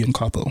this Canadian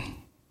couple,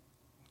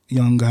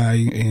 young guy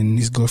and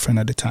his girlfriend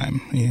at the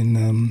time.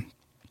 And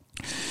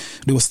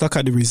they were stuck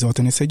at the resort,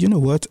 and I said, you know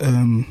what?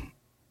 I'm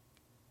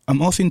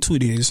off in 2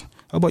 days.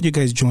 How about you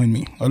guys join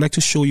me? I'd like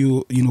to show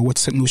you, what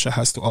St. Lucia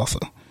has to offer.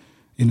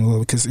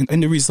 Because in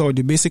the resort,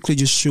 they basically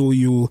just show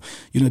you,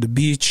 the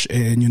beach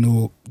and,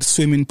 the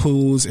swimming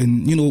pools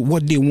and,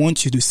 what they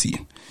want you to see.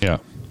 Yeah.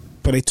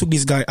 But I took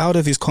this guy out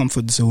of his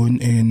comfort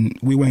zone, and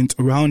we went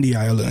around the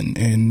island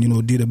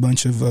and, did a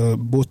bunch of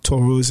boat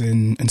tours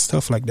and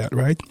stuff like that,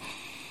 right?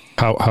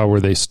 How were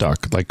they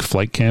stuck? Like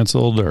flight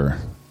canceled or?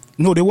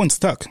 No, they weren't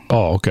stuck.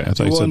 Oh, okay. I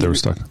thought you said they were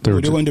stuck. They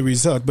were in the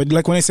resort. But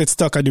like when I said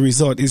stuck at the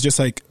resort, it's just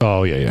like...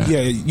 Oh, yeah.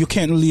 Yeah, you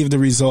can't leave the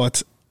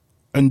resort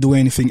and do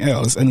anything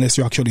else unless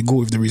you actually go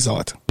with the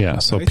resort. Yeah,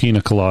 so right? Pina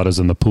coladas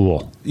in the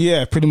pool.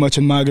 Yeah, pretty much,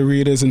 and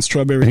margaritas and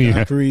strawberry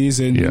daiquiris,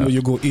 and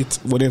you go eat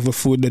whatever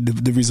food that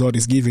the resort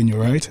is giving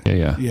you, right?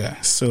 Yeah. Yeah.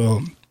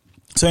 So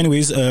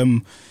anyways,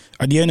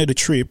 at the end of the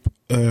trip,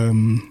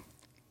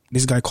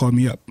 this guy called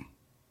me up,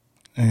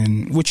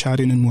 and we're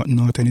chatting and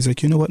whatnot, and he's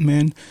like, you know what,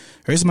 man,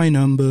 here's my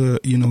number.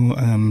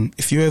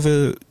 If you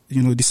ever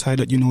decide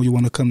that you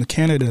want to come to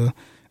Canada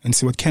and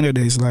see what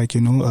Canada is like,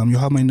 you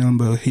have my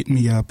number, hit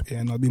me up,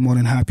 and I'll be more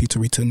than happy to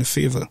return the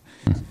favor.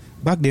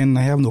 Back then,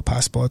 I have no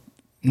passport,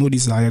 no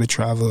desire to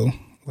travel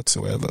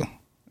whatsoever,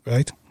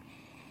 right?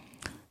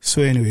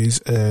 So anyways,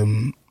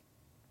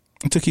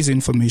 I took his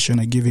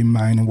information, I gave him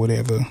mine and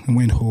whatever, and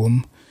went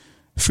home.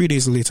 3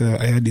 days later,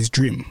 I had this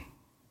dream.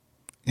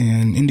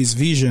 And in this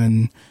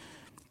vision,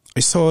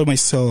 I saw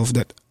myself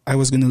that I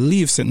was going to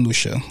leave St.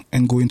 Lucia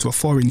and go into a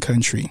foreign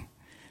country.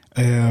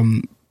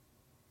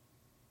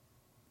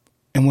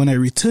 And when I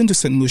returned to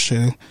St.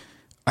 Lucia,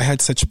 I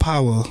had such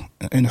power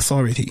and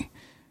authority.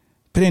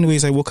 But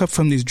anyways, I woke up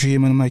from this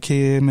dream and I'm like,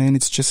 hey, man,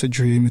 it's just a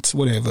dream. It's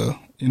whatever.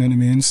 You know what I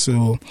mean?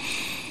 So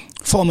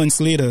 4 months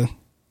later,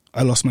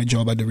 I lost my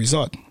job at the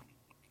resort.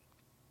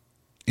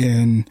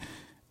 And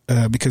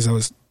because I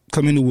was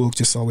coming to work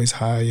just always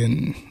high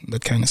and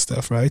that kind of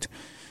stuff, right?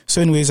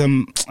 So anyways,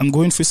 I'm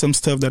going through some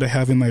stuff that I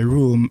have in my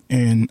room,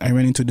 and I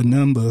ran into the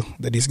number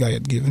that this guy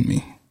had given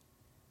me.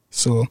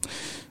 So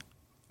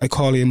I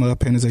call him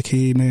up and he's like,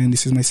 hey, man,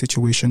 this is my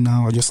situation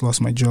now. I just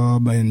lost my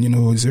job. And,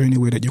 is there any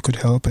way that you could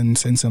help and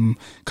send some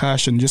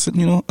cash and just, a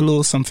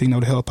little something that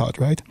would help out,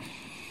 right?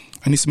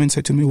 And this man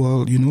said to me,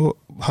 well,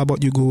 how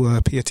about you go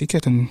pay a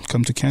ticket and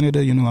come to Canada?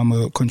 I'm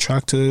a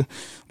contractor.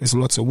 There's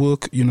lots of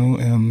work.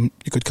 You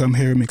could come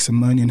here, make some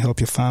money and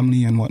help your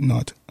family and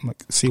whatnot. I'm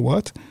like, say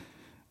what?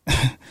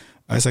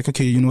 I was like,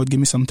 okay, give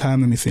me some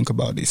time. Let me think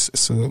about this.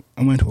 So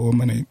I went home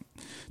and I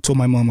told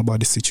my mom about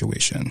the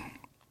situation.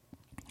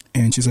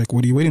 And she's like,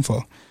 what are you waiting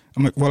for?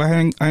 I'm like, well,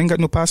 I ain't got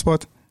no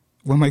passport.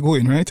 Where am I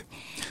going, right?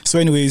 So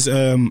anyways,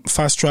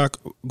 fast track,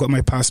 got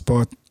my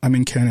passport. I'm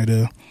in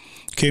Canada.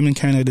 Came in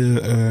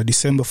Canada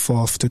December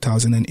 4th,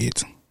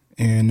 2008.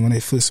 And when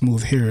I first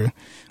moved here,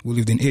 we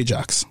lived in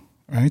Ajax,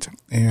 right?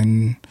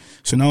 And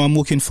so now I'm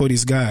working for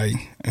this guy.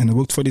 And I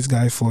worked for this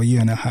guy for a year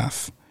and a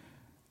half.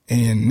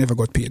 And never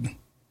got paid.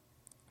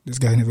 This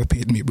guy never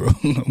paid me, bro.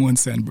 Not 1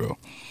 cent, bro.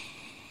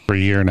 For a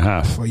year and a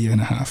half? For a year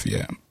and a half,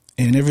 yeah.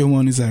 And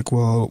everyone is like,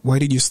 well, why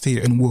did you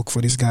stay and work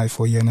for this guy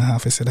for a year and a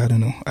half? I said, I don't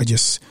know.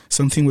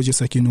 Something was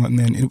just like, you know what,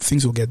 man,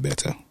 things will get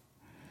better.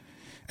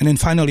 And then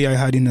finally I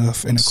had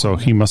enough. And so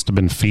he must have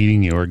been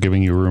feeding you or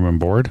giving you room and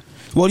board?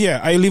 Well, yeah,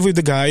 I live with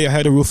the guy. I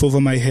had a roof over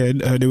my head.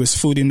 There was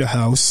food in the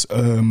house.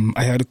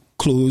 I had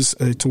clothes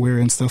to wear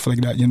and stuff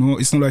like that.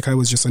 It's not like I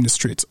was just on the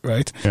street,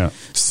 right? Yeah.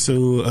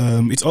 So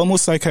it's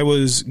almost like I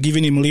was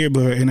giving him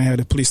labor and I had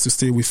a place to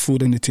stay with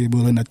food on the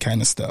table and that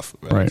kind of stuff.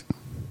 Right.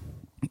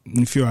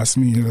 If you ask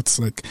me, that's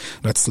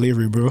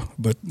slavery, bro.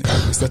 But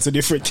that's a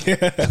different...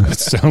 It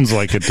sounds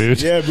like it, dude.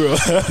 Yeah, bro.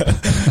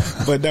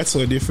 But that's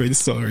a different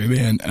story,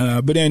 man.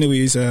 But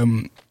anyways,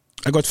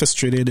 I got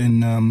frustrated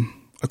and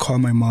I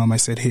called my mom. I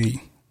said, hey,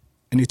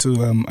 I need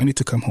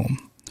to come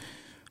home.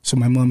 So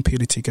my mom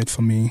paid a ticket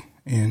for me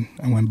and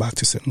I went back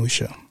to St.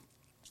 Lucia.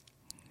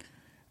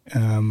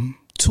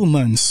 2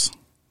 months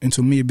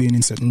into me being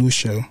in St.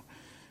 Lucia,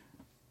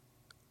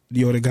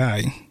 the other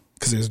guy,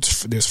 because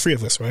there's 3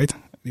 of us, right?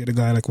 The other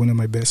guy, like one of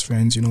my best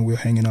friends, we're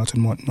hanging out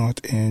and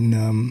whatnot.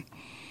 And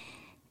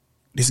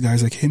this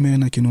guy's like, hey,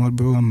 man, like, you know what,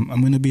 bro,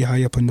 I'm going to be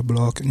high up on the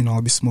block.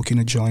 I'll be smoking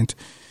a joint.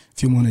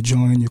 If you want to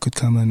join, you could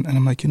come. And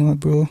I'm like, you know what,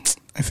 bro,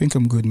 I think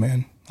I'm good,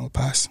 man. I'll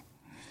pass.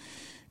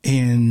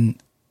 And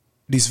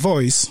this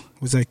voice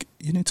was like,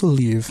 you need to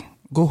leave.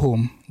 Go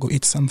home. Go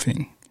eat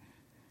something.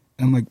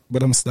 And I'm like,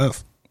 but I'm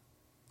stuffed.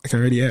 Like, I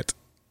already ate.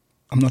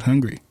 I'm not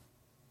hungry.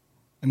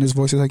 And this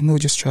voice is like, no,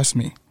 just trust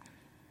me.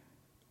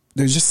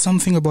 There's just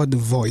something about the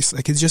voice.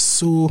 Like, it's just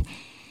so...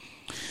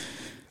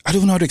 I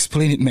don't know how to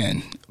explain it,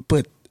 man.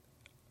 But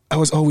I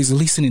was always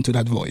listening to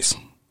that voice.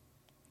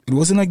 It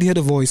wasn't like the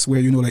other voice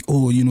where, like,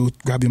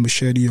 grab your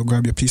machete or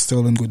grab your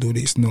pistol and go do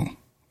this. No.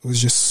 It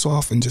was just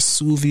soft and just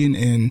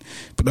soothing.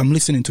 But I'm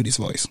listening to this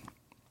voice.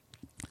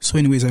 So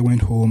anyways, I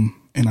went home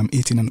and I'm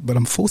eating. But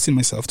I'm forcing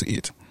myself to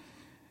eat.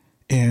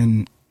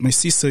 And my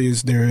sister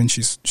is there and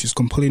she's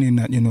complaining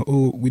that,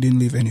 we didn't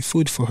leave any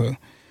food for her.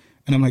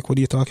 And I'm like, what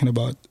are you talking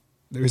about?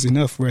 There is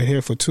enough right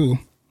here for 2,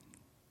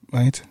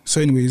 right? So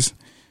anyways,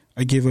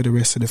 I gave her the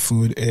rest of the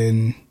food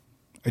and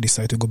I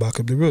decided to go back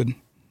up the road,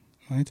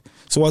 right?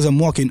 So as I'm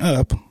walking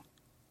up,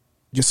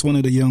 just one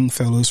of the young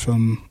fellows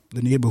from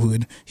the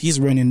neighborhood, he's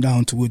running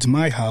down towards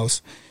my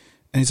house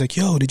and he's like,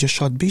 yo, they just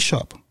shot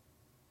Bishop.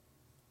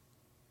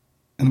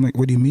 And I'm like,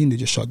 what do you mean they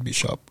just shot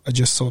Bishop? I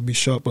just saw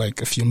Bishop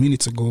like a few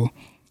minutes ago.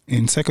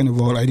 And second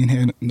of all, I didn't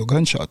hear no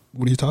gunshot.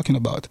 What are you talking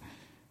about?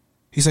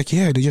 He's like,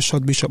 yeah, they just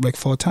shot Bishop like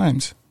 4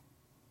 times.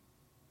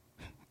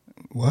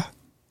 What?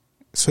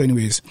 So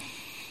anyways,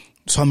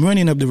 so I'm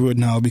running up the road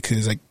now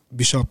because like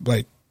Bishop,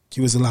 like he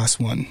was the last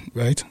one,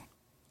 right?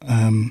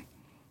 I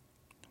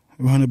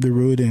run up the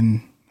road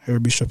and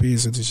where Bishop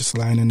is, it's just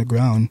lying on the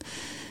ground.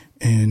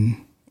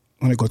 And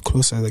when I got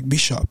closer, I was like,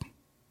 Bishop.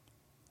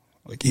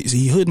 Like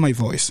he heard my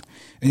voice.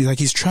 And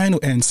he's trying to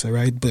answer,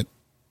 right? But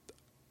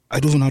I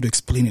don't know how to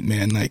explain it,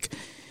 man. Like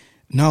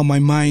now my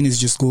mind is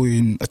just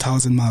going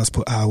 1,000 miles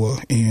per hour.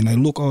 And I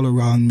look all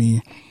around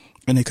me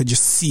and I could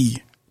just see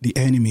the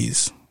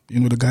enemies, you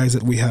know, the guys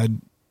that we had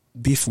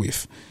beef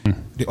with.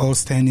 They're all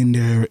standing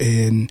there.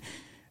 And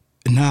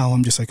now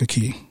I'm just like,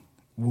 okay,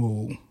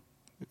 whoa,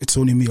 it's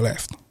only me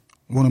left.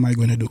 What am I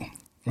going to do,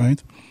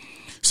 right?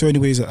 So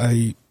anyways,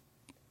 we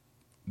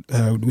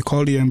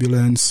called the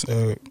ambulance,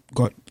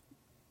 got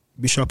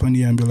Bishop on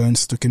the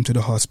ambulance, took him to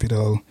the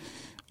hospital.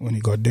 When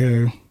he got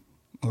there,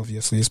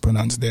 obviously he's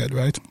pronounced dead,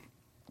 right?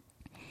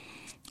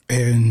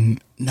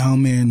 And now,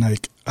 man,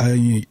 like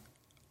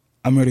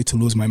I'm ready to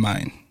lose my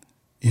mind,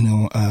 you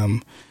know,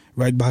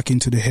 right back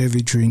into the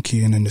heavy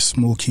drinking and the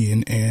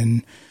smoking,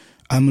 and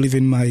I'm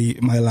living my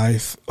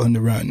life on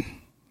the run,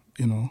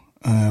 you know.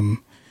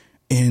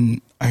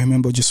 And I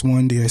remember just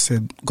one day I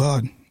said,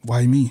 God,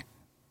 why me?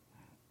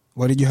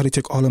 Why did you have to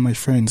take all of my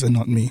friends and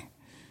not me?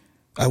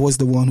 I was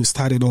the one who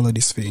started all of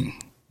this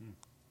thing.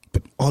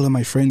 But all of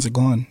my friends are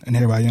gone, and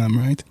here I am,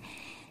 right?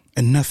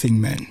 And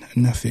nothing, man,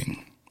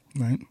 nothing,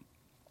 right?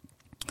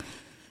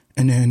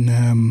 And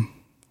then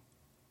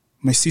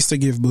my sister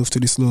gave birth to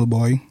this little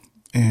boy,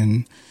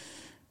 and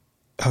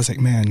I was like,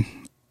 man,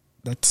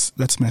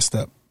 that's messed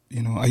up.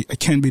 You know, I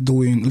can't be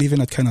living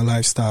that kind of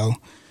lifestyle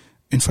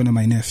in front of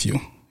my nephew.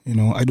 You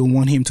know, I don't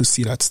want him to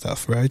see that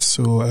stuff, right?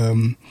 So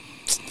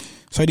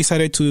I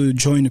decided to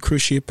join the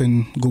cruise ship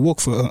and go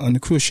work on the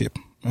cruise ship,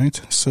 right?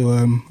 So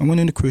I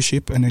went in the cruise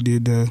ship and I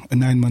did a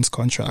 9 months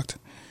contract.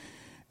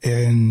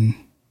 And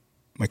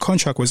my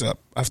contract was up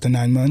after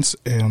 9 months.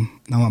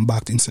 Now I'm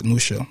back in St.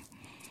 Lucia.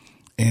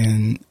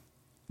 And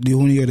the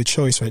only other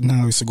choice right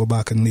now is to go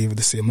back and live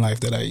the same life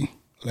that I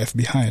left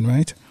behind,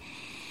 right?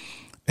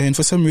 And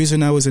for some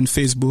reason, I was on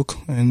Facebook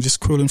and just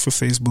scrolling through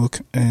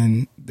Facebook,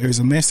 and there's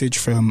a message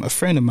from a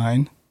friend of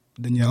mine,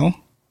 Danielle.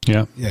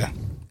 Yeah. Yeah.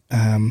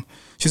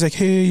 She's like,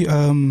 hey,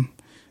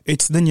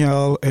 it's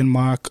Danielle and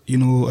Mark, you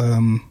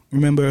know,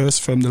 remember us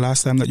from the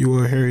last time that you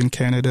were here in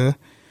Canada?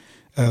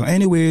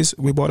 Anyways,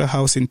 we bought a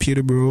house in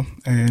Peterborough,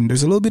 and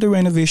there's a little bit of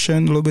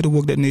renovation, a little bit of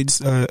work that needs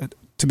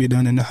to be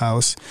done in the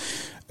house.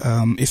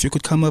 If you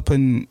could come up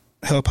and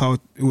help out,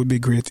 it would be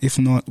great. If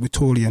not, we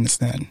totally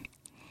understand.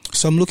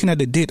 So I'm looking at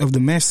the date of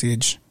the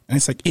message, and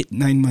it's like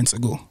 9 months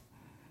ago.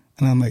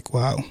 And I'm like,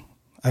 wow,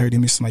 I already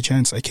missed my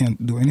chance. I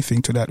can't do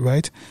anything to that,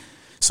 right?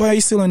 So I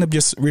still end up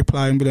just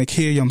replying, be like,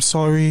 hey, I'm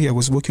sorry. I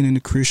was working in the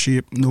cruise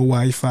ship, no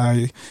Wi-Fi.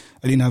 I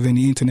didn't have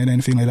any internet,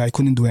 anything like that. I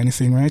couldn't do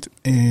anything, right?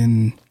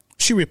 And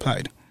she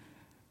replied.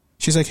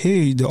 She's like,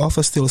 hey, the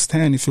offer still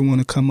stands. If you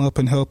want to come up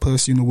and help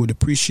us, you know, would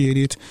appreciate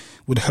it.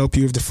 Would help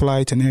you with the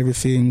flight and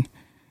everything.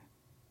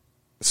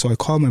 So I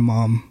called my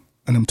mom,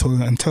 and I'm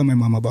telling my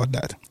mom about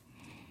that.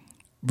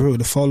 Bro,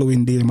 the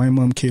following day, my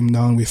mom came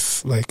down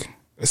with like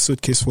a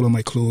suitcase full of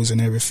my clothes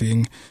and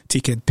everything,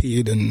 ticket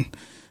paid, and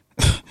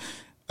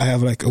I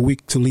have like a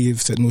week to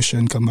leave St. Lucia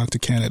and come back to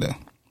Canada.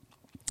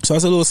 So I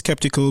was a little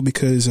skeptical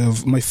because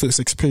of my first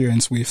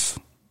experience with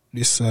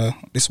this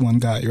one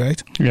guy,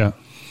 right? Yeah.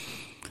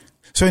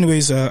 So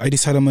anyways, I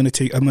decided I'm gonna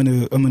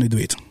do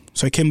it.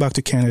 So I came back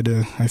to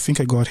Canada. I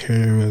think I got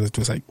here, it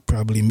was like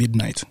probably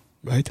midnight,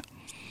 right?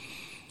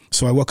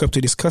 So I walk up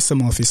to this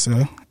custom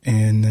officer,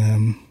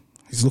 and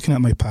he's looking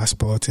at my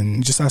passport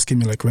and just asking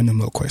me like random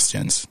little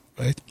questions,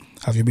 right?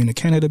 Have you been to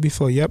Canada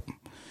before? Yep.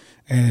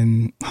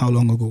 And how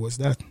long ago was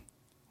that?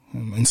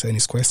 Answering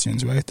his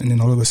questions, right? And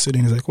then all of a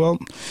sudden he's like, well,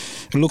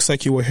 it looks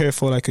like you were here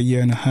for like 1.5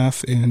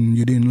 years and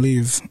you didn't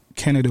leave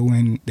Canada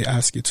when they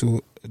asked you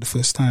to the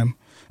first time.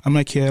 I'm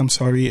like, yeah, I'm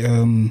sorry.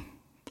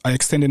 I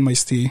extended my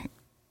stay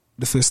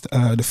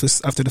after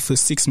the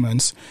first 6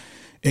 months.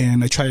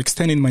 And I tried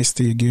extending my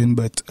stay again,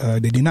 but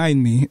they denied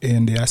me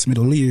and they asked me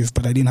to leave,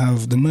 but I didn't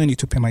have the money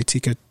to pay my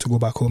ticket to go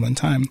back home on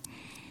time.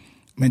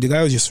 Man, the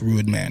guy was just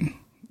rude, man.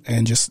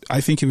 And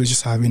I think he was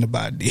just having a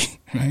bad day,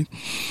 right?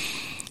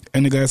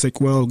 And the guy's like,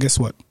 well, guess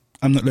what?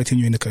 I'm not letting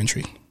you in the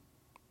country.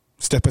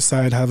 Step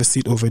aside, have a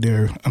seat over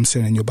there. I'm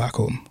sending you back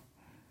home.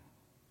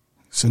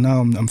 So now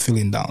I'm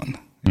feeling down.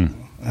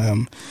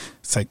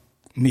 It's like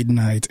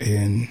midnight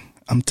and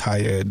I'm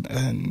tired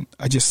and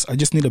I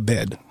just need a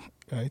bed.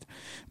 Right,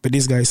 but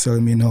this guy's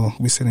telling me, no,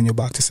 we're sending you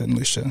back to St.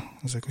 Lucia. I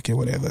was like, okay,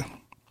 whatever.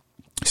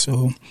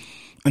 So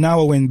an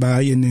hour went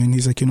by, and then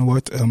he's like, you know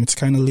what, it's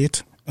kind of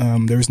late.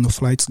 There is no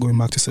flights going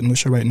back to St.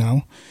 Lucia right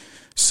now.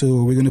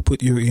 So we're going to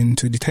put you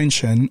into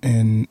detention,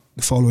 and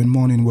the following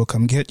morning we'll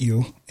come get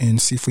you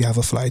and see if we have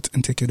a flight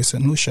and take you to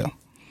St. Lucia.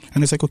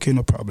 And it's like, okay,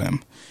 no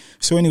problem.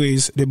 So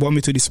anyways, they brought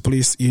me to this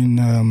place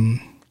in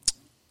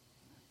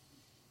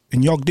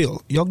in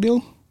Yorkdale.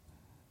 Yorkdale?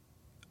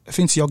 I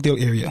think it's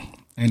Yorkdale area.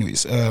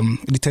 Anyways,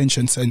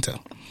 detention center.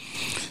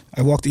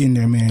 I walked in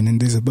there, man,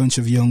 and there's a bunch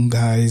of young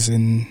guys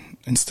and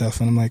stuff,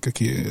 and I'm like,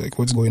 okay, like,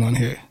 what's going on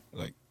here?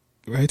 Like,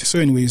 right? So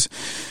anyways,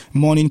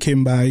 morning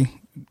came by.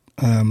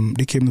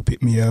 They came to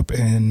pick me up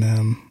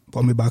and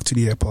brought me back to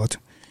the airport,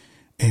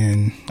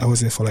 and I was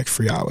there for like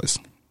 3 hours.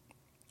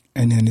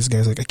 And then this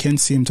guy's like, I can't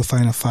seem to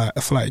find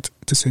a flight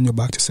to send you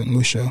back to St.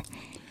 Lucia,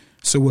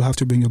 so we'll have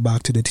to bring you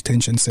back to the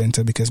detention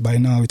center because by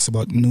now it's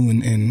about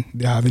noon and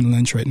they're having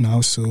lunch right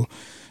now, so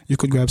you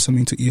could grab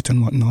something to eat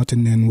and whatnot,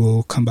 and then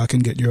we'll come back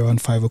and get you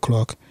around 5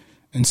 o'clock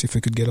and see if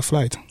we could get a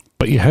flight.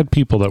 But you had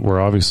people that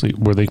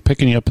were they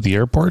picking you up at the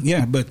airport?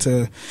 Yeah, but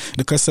the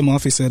custom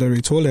officer had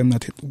already told them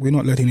that we're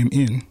not letting him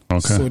in.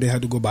 Okay. So they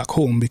had to go back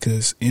home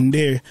because in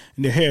their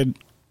head,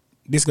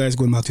 this guy's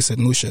going back to St.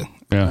 Lucia.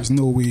 Yeah. There's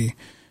no way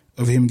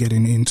of him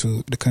getting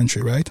into the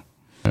country, right?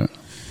 Yeah.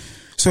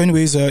 So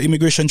anyways,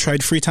 immigration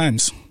tried 3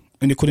 times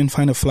and they couldn't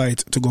find a flight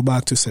to go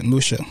back to St.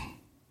 Lucia.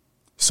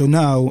 So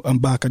now I'm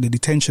back at the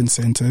detention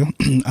center.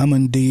 I'm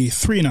on day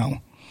 3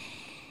 now.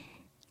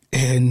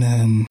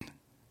 And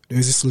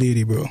there's this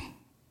lady, bro.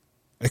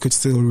 I could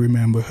still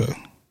remember her.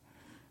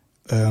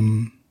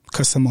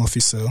 Custom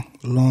officer,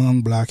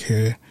 long black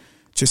hair,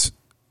 just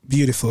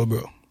beautiful,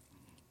 bro.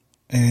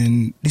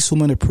 And this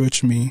woman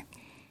approached me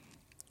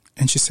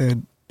and she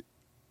said,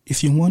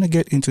 if you want to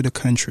get into the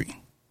country,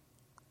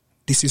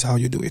 this is how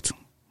you do it.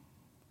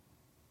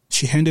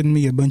 She handed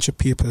me a bunch of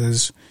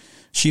papers.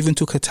 She even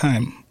took her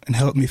time and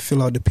helped me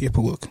fill out the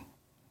paperwork.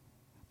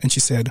 And she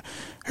said,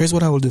 here's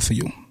what I will do for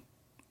you.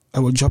 I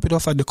will drop it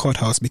off at the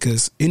courthouse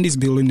because in this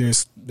building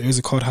there's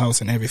a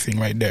courthouse and everything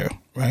right there,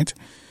 right?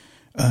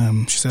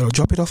 She said, I'll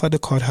drop it off at the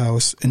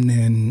courthouse and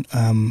then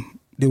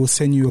they will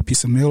send you a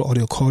piece of mail or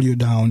they'll call you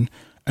down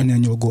and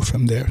then you'll go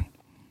from there.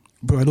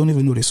 Bro, I don't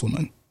even know this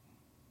woman.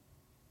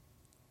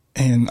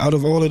 And out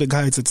of all of the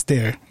guys that's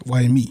there,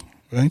 why me,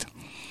 right?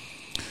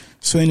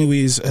 So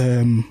anyways,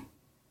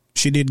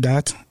 she did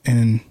that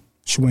and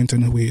she went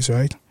on her ways,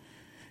 right?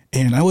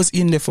 And I was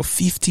in there for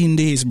 15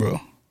 days, bro.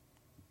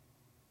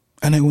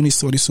 And I only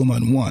saw this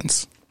woman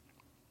once,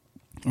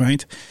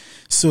 right?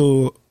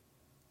 So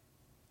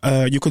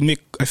you could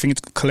make, I think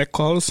it's collect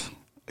calls,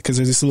 because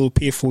there's this little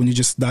payphone, you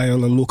just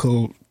dial a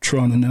local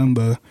Toronto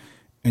number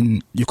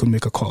and you could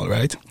make a call,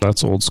 right?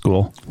 That's old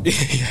school.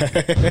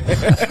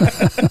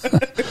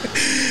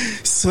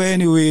 So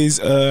anyways,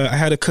 I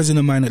had a cousin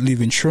of mine that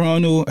lived in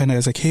Toronto and I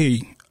was like,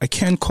 hey, I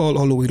can't call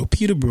all the way to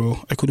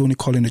Peterborough. I could only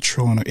call in the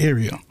Toronto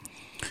area.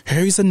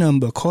 Here is a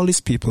number, call these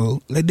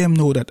people, let them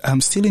know that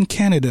I'm still in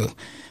Canada,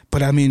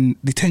 but I'm in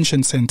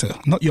detention center,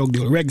 not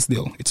Yorkdale,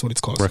 Rexdale, it's what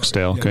it's called.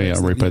 Rexdale, okay, yeah,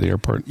 right by the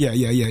airport.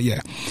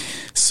 Yeah.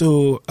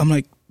 So I'm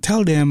like,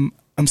 tell them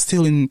I'm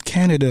still in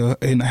Canada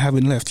and I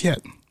haven't left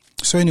yet.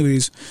 So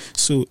anyways,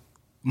 so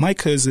my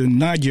cousin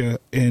Nadia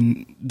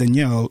and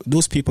Danielle,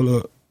 those people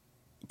are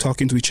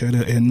talking to each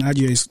other and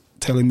Nadia is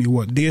telling me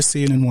what they're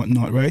saying and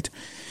whatnot, right?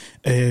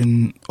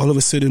 And all of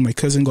a sudden my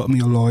cousin got me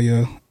a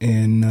lawyer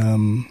and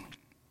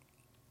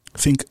I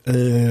think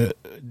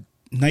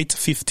night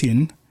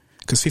 15,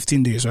 because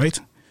 15 days, right?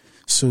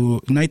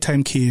 So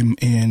nighttime came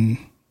and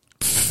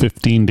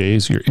 15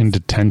 days you're in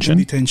detention?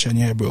 Detention,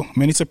 yeah, bro.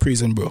 Man, it's a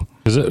prison, bro.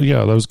 Is it?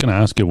 Yeah, I was going to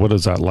ask you, what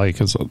is that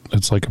like?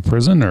 It's like a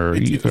prison, or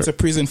it's a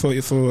prison for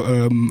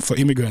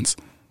immigrants.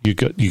 You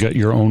got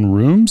your own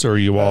rooms, or are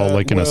you all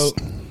like in a?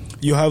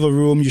 You have a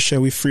room you share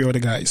with 3 other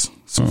guys.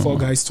 So 4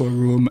 guys to a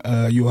room.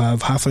 You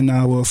have half an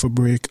hour for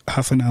break,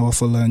 half an hour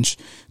for lunch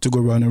to go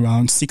run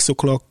around. 6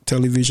 o'clock,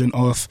 television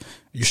off.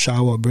 You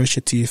shower, brush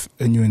your teeth,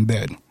 and you're in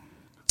bed.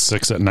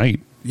 6 at night.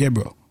 Yeah,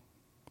 bro.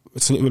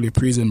 It's literally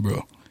prison,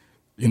 bro.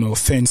 You know,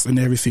 fence and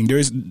everything. There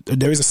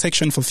is a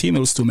section for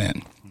females too,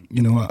 man.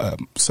 You know,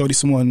 saw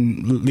this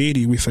one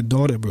lady with a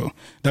daughter, bro.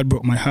 That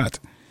broke my heart.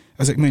 I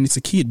was like, man, it's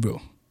a kid,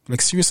 bro.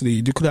 Like, seriously,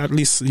 you could at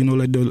least, you know,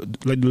 let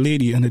the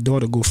lady and the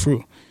daughter go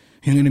through.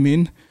 You know what I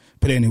mean?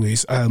 But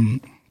anyways,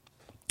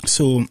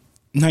 so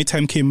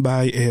nighttime came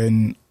by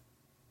and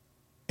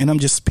I'm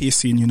just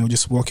pacing, you know,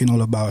 just walking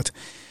all about.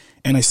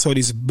 And I saw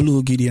this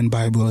blue Gideon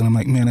Bible and I'm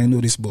like, man, I know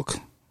this book.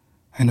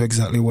 I know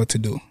exactly what to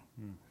do.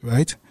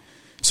 Right?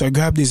 So I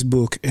grabbed this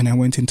book and I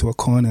went into a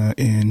corner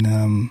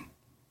in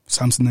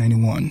Psalms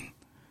 91,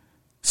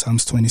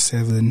 Psalms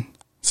 27,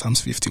 Psalms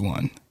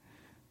 51.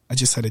 I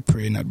just started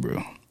praying that,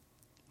 bro.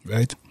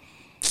 Right?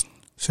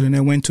 So then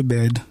I went to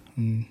bed,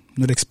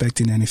 not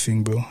expecting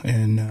anything, bro.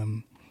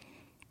 And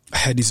I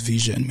had this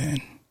vision, man.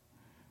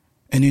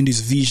 And in this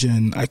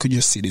vision, I could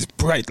just see this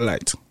bright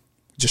light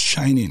just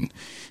shining.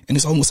 And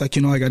it's almost like,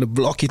 you know, I got to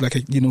block it, like,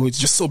 you know, it's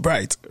just so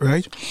bright,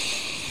 right?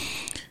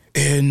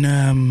 And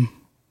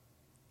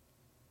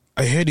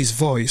I heard his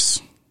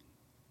voice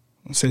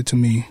said to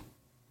me,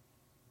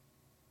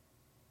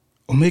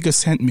 Omega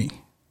sent me.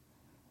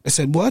 I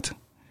said, what?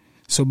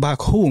 So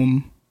back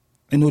home,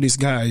 I know this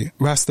guy,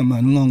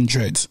 Rastaman, long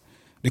dreads.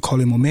 They call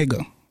him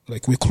Omega.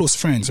 Like, we're close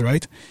friends,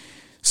 right?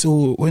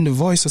 So when the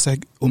voice was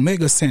like,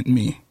 Omega sent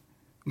me,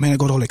 man, I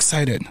got all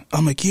excited.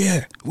 I'm like,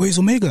 yeah, where's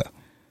Omega?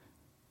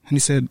 And he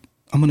said,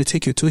 I'm going to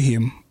take you to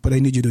him, but I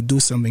need you to do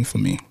something for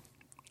me.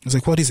 I was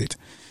like, what is it?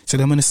 He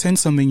said, I'm going to send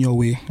something your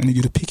way. I need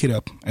you to pick it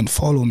up and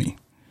follow me.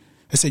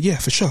 I said, yeah,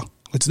 for sure.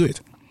 Let's do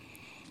it.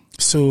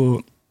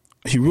 So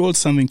he rolled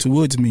something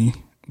towards me.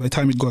 By the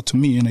time it got to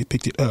me and I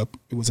picked it up,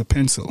 it was a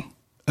pencil,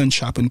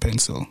 unsharpened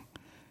pencil.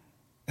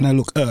 And I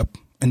looked up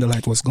and the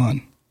light was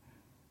gone.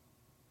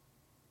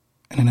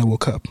 And then I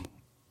woke up.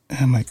 And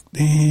I'm like,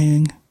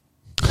 dang.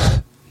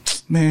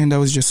 Man, that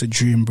was just a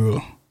dream,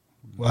 bro.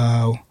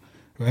 Wow.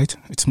 Right?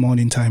 It's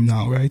morning time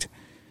now, right?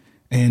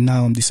 And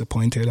now I'm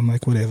disappointed. I'm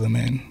like, whatever,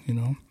 man, you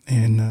know?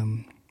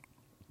 And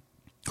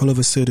all of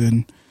a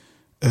sudden,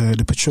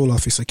 the patrol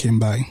officer came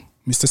by.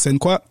 Mr.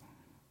 St Croix?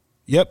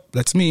 Yep,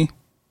 that's me.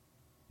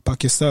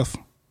 Pack your stuff.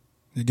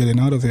 You're getting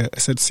out of here. I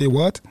said, say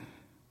what?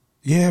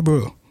 Yeah,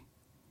 bro.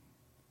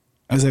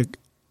 I was like,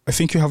 I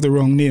think you have the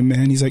wrong name,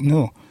 man. He's like,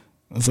 no.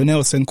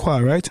 Vanel St Croix,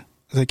 right? I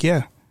was like,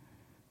 yeah.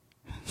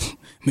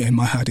 Man,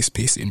 my heart is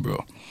pacing,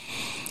 bro.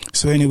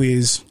 So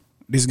anyways,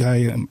 this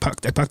guy, I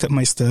packed up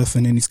my stuff,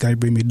 and then this guy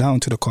bring me down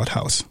to the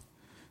courthouse.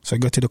 So I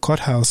got to the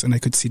courthouse, and I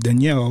could see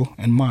Danielle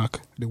and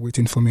Mark. They're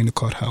waiting for me in the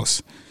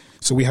courthouse.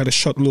 So we had a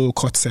short little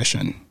court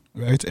session,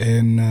 right?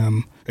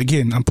 And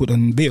again, I'm put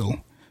on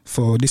bail.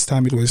 For this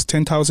time, it was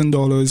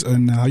 $10,000.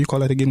 And how you call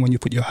that again when you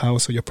put your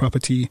house or your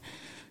property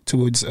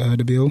towards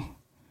the bill?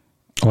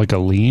 Like a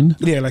lien?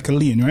 Yeah, like a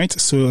lien, right?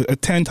 So a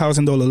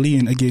 $10,000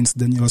 lien against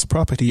Danielle's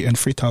property and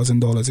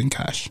 $3,000 in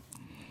cash.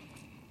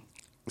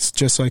 It's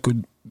just so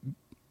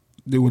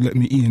they would let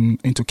me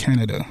into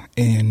Canada.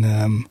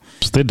 And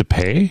so they had to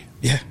pay?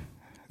 Yeah,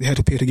 they had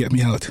to pay to get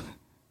me out.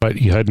 But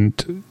you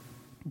hadn't.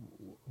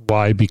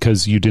 Why?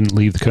 Because you didn't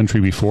leave the country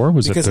before?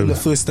 Because in the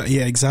first time,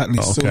 yeah, exactly.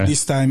 Oh, okay. So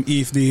this time,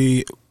 if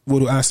they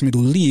would ask me to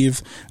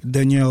leave,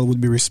 Danielle would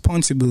be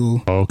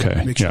responsible.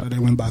 Okay. Make sure that I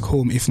went back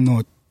home. If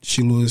not,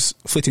 she lose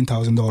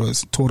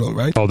 $14,000 total,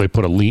 right? Oh, they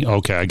put a lien.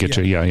 Okay, I get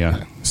you.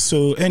 Yeah.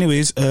 So,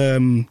 anyways,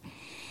 so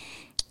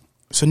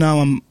now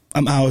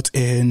I'm out,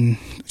 and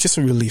just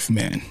a relief,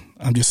 man.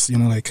 I'm just,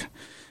 like,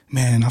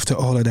 man, after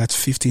all of that,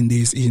 15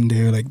 days in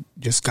there, like,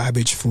 just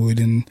garbage food,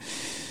 and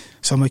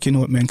so I'm like, you know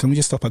what, man, can we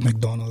just stop at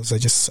McDonald's?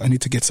 I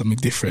need to get something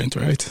different,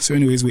 right? So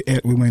anyways, we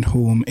went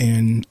home,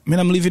 and man,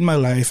 I'm living my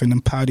life, and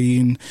I'm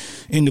partying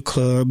in the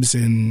clubs,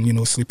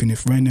 and, sleeping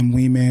with random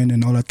women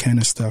and all that kind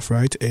of stuff,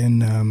 right?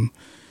 And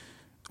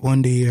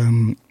one day,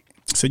 I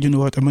said, you know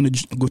what, I'm going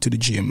to go to the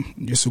gym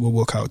just to go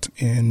work out.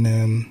 And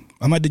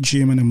I'm at the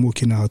gym, and I'm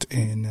working out,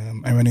 and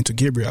I ran into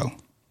Gabriel.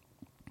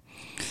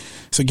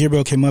 So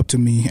Gabriel came up to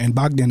me, and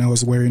back then I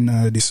was wearing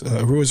this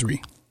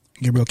rosary.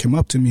 Gabriel came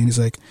up to me, and he's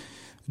like,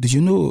 do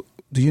you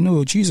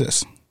know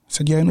Jesus? I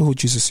said, yeah, I know who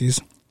Jesus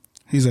is.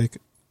 He's like,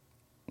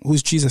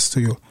 who's Jesus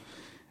to you?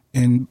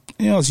 And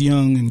I was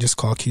young and just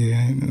cocky,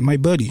 and my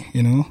buddy,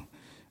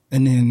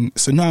 And then,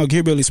 so now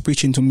Gabriel is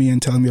preaching to me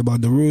and telling me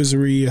about the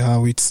rosary,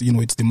 how it's,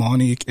 it's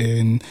demonic,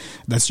 and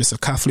that's just a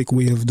Catholic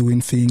way of doing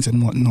things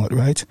and whatnot,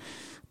 right?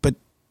 But,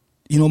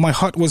 my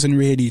heart wasn't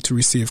ready to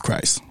receive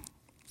Christ,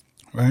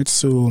 right?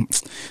 So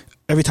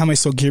every time I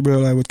saw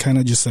Gabriel, I would kind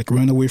of just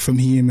run away from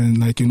him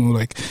and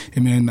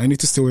hey man, I need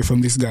to stay away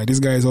from this guy. This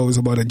guy is always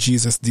about a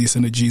Jesus this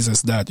and a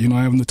Jesus that.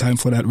 I have no time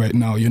for that right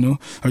now,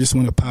 I just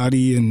want to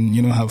party and,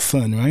 have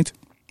fun, right?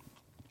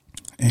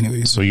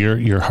 Anyway. So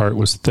your heart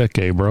was thick,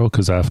 bro?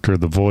 Because after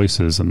the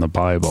voices and the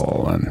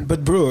Bible and...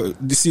 But bro,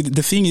 you see,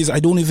 the thing is, I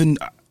don't even...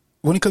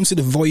 When it comes to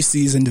the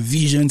voices and the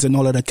visions and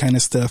all of that kind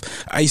of stuff,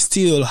 I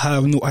still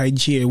have no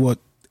idea what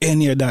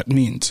any of that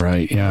means.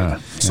 Right, yeah.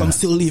 So I'm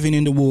still living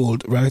in the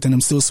world, right? And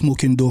I'm still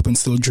smoking dope and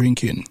still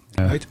drinking,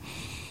 right?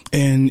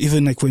 And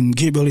even when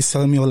Gabriel is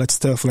telling me all that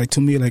stuff,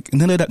 to me,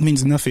 none of that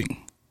means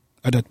nothing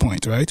at that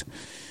point, right?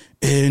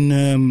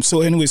 And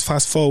so anyways,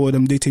 fast forward,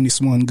 I'm dating this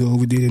one girl.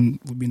 We've been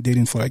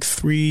dating for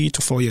 3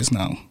 to 4 years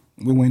now.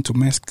 We went to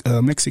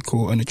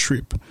Mexico on a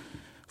trip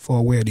for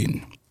a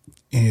wedding.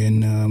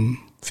 And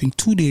I think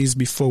 2 days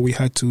before we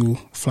had to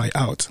fly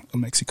out of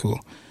Mexico,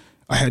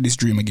 I had this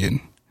dream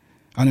again.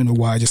 I don't know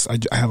why,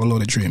 I have a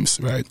lot of dreams,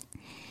 right?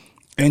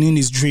 And in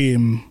this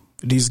dream,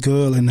 this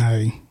girl and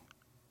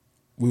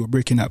we were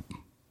breaking up.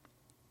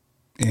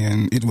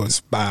 And it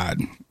was bad,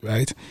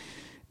 right?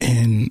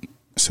 And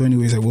so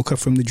anyways, I woke up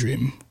from the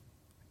dream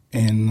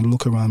and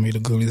look around me. The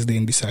girl is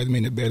laying beside me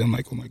in the bed. I'm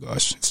like, oh my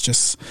gosh, it's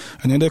just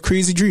another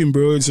crazy dream,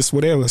 bro. It's just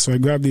whatever. So I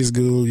grabbed this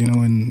girl,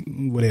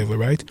 and whatever,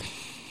 right?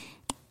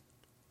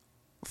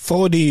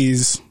 4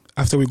 days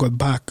after we got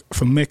back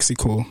from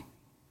Mexico,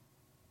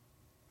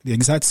 the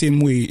exact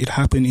same way it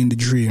happened in the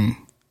dream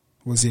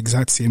was the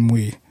exact same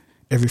way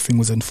everything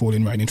was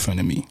unfolding right in front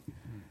of me.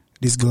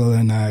 This girl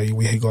and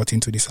we had got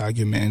into this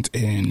argument,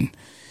 and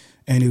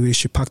anyway,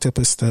 she packed up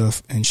her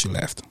stuff and she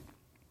left.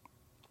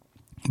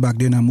 Back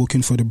then, I'm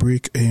working for the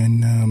break,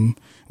 and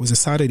it was a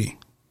Saturday.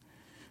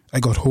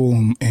 I got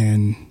home,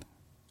 and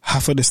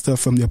half of the stuff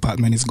from the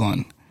apartment is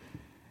gone.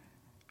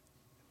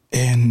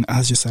 And I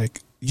was just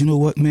like, you know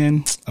what,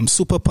 man? I'm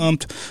super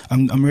pumped.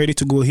 I'm ready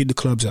to go hit the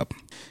clubs up.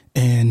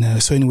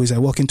 And so anyways, I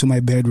walk into my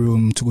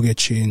bedroom to go get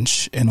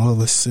changed, and all of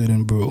a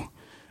sudden, bro,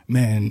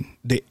 man,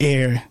 the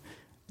air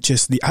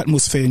just the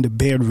atmosphere in the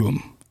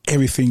bedroom,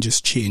 everything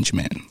just changed,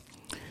 man.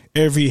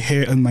 Every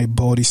hair on my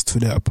body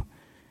stood up.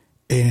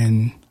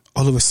 And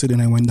all of a sudden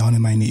I went down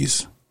on my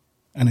knees.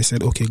 And I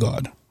said, okay,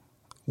 God,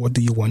 what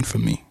do you want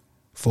from me?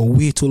 For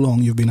way too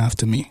long you've been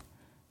after me.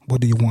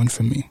 What do you want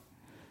from me?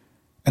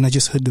 And I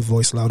just heard the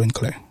voice loud and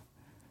clear.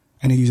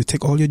 I need you to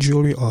take all your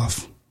jewelry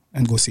off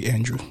and go see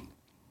Andrew.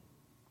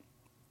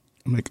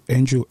 I'm like,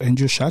 Andrew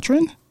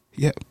Chatran?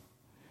 Yeah.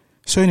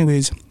 So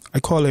anyways, I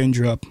call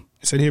Andrew up.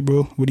 I said, hey,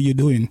 bro, what are you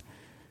doing?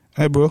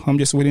 Hey, bro, I'm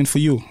just waiting for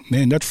you.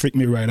 Man, that freaked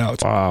me right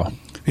out. Wow.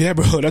 Yeah,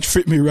 bro, that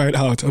freaked me right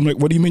out. I'm like,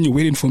 what do you mean you're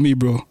waiting for me,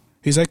 bro?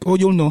 He's like, oh,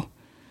 you'll know.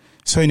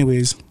 So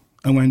anyways,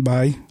 I went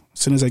by. As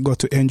soon as I got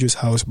to Andrew's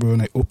house, bro,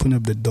 and I opened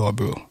up the door,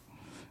 bro,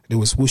 there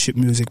was worship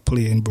music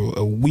playing, bro.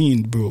 A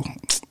wind, bro.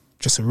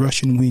 Just a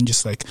rushing wind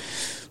just like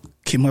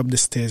came up the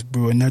stairs,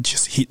 bro, and that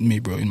just hit me,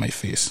 bro, in my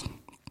face.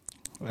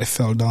 I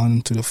fell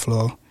down to the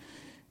floor,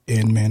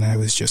 and, man, I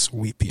was just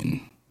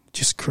weeping.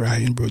 Just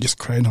crying, bro. Just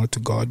crying out to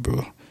God,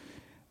 bro.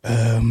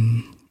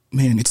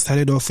 Man, it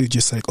started off with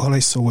just like, all I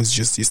saw was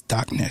just this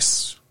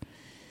darkness.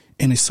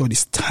 And I saw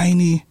this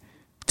tiny,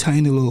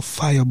 tiny little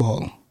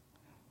fireball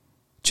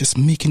just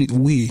making its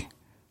way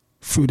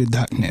through the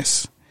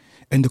darkness.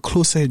 And the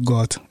closer it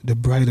got, the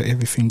brighter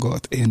everything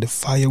got. And the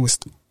fire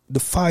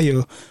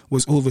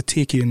was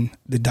overtaking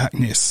the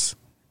darkness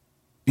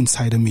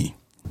inside of me.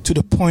 To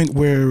the point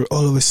where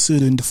all of a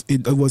sudden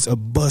it was a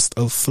burst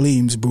of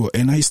flames, bro.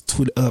 And I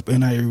stood up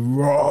and I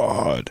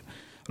roared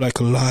like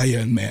a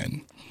lion,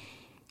 man.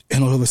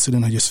 And all of a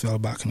sudden I just fell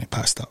back and I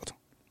passed out.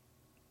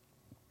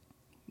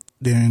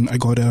 Then I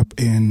got up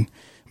and,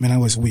 man, I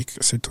was weak.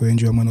 I said to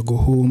Andrew, I'm going to go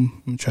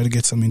home and try to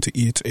get something to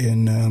eat.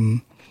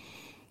 And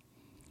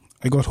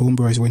I got home,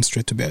 bro. I went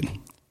straight to bed.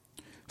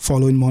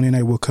 Following morning,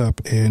 I woke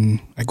up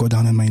and I got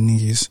down on my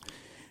knees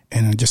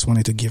and I just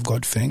wanted to give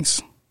God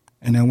thanks.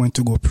 And I went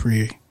to go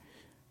pray.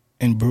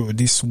 And, bro,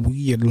 this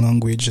weird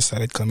language just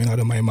started coming out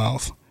of my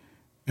mouth.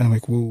 And I'm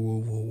like,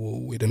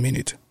 whoa, wait a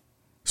minute.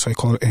 So I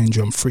called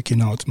Andrew. I'm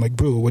freaking out. I'm like,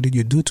 bro, what did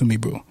you do to me,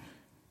 bro?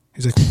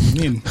 He's like, what do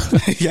you mean?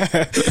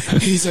 Yeah.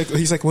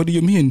 He's like, what do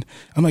you mean?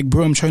 I'm like,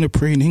 bro, I'm trying to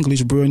pray in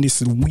English, bro, and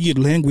this weird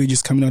language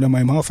is coming out of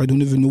my mouth. I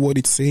don't even know what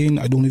it's saying.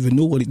 I don't even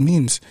know what it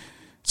means.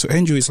 So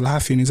Andrew is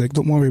laughing. He's like,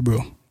 don't worry, bro.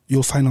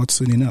 You'll find out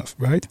soon enough,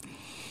 right?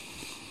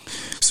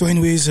 So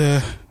anyways,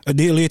 a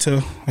day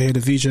later, I had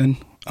a vision.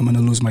 I'm going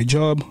to lose my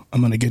job. I'm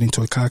going to get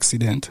into a car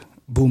accident.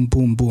 Boom,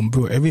 boom, boom,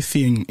 bro.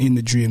 Everything in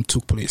the dream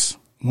took place,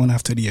 one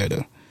after the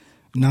other.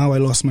 Now I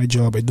lost my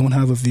job. I don't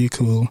have a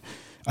vehicle.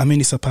 I'm in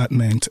this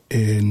apartment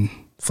and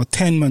for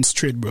 10 months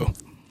straight, bro.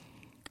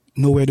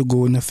 Nowhere to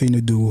go, nothing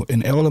to do.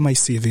 And all of my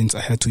savings,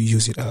 I had to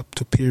use it up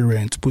to pay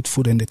rent, put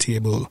food on the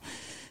table.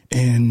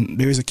 And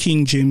there is a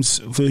King James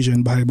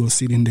Version Bible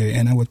sitting there.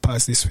 And I would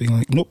pass this thing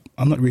like, nope,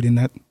 I'm not reading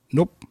that.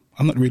 Nope,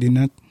 I'm not reading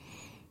that.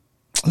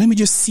 Let me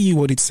just see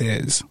what it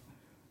says.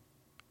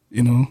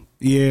 You know,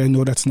 yeah,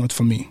 no, that's not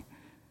for me.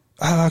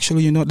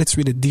 Actually, you know, let's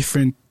read a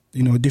different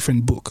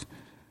book.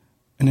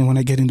 And then when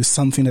I get into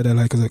something that I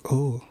like, I was like,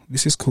 oh,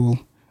 this is cool.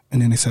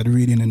 And then I started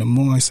reading, and the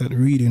more I started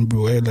reading,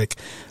 bro,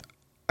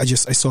 I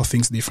saw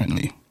things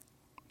differently,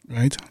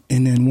 right?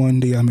 And then one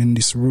day I'm in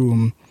this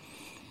room,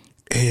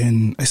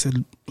 and I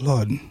said,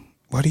 Lord,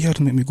 why do you have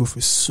to make me go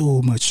through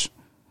so much?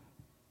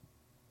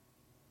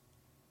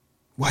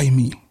 Why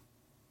me?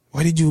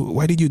 Why did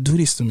you do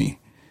this to me?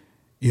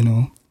 You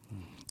know?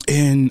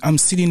 And I'm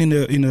sitting in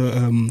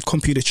a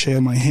computer chair,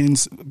 my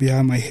hands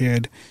behind my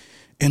head,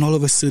 and all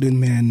of a sudden,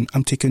 man,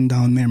 I'm taking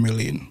down memory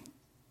lane.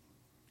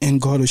 And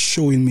God is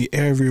showing me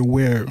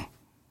everywhere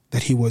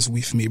that he was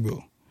with me,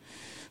 bro.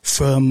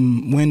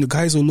 From when the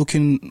guys were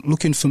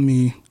looking for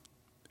me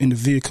in the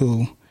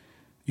vehicle,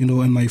 you know,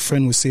 and my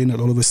friend was saying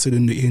that all of a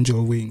sudden the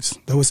angel wings.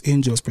 That was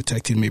angels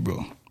protecting me,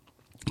 bro.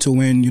 To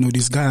when, you know,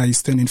 this guy is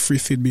standing 3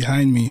 feet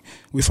behind me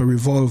with a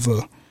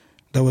revolver.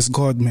 That was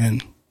God,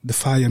 man, the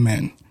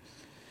fireman.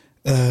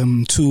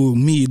 To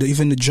me,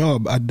 even the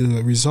job at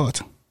the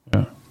resort.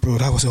 Yeah. Bro,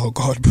 that was all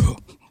God, bro.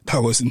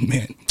 That wasn't,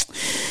 man.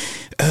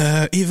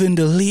 Even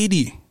the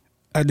lady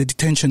at the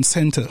detention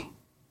center.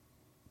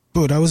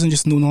 Bro, that wasn't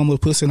just no normal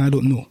person I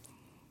don't know.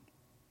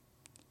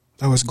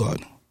 That was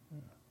God.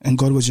 And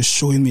God was just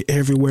showing me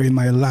everywhere in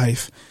my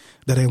life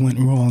that I went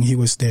wrong. He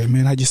was there.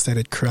 Man, I just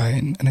started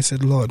crying. And I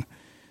said, Lord,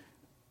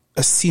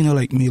 a sinner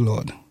like me,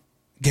 Lord,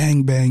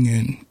 gang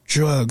banging,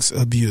 drugs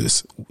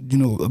abuse, you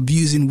know,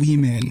 abusing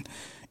women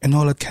and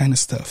all that kind of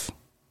stuff.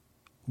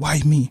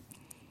 Why me?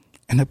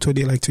 And up to a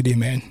day like today,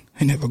 man,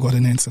 I never got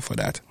an answer for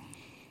that.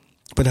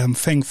 But I'm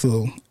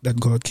thankful that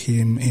God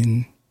came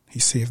and he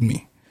saved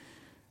me.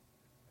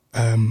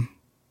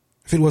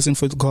 If it wasn't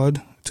for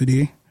God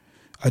today,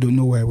 I don't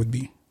know where I would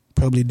be.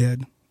 Probably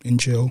dead, in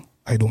jail,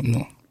 I don't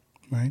know,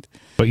 right?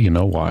 But you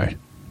know why?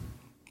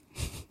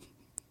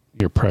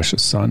 Your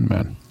precious son,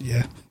 man.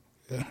 Yeah.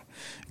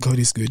 God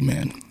is good,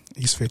 man.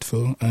 He's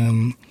faithful.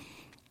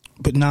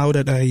 But now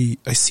that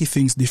I see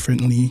things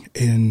differently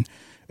and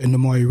the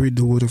more I read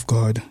the word of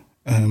God,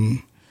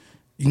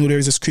 you know, there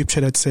is a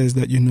scripture that says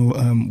that, you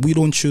know, we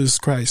don't choose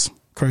Christ.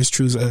 Christ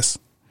chooses us.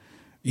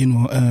 you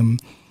know.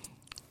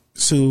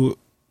 So,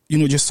 you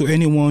know, just to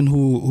anyone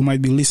who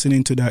might be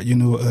listening to that, you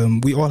know,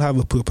 we all have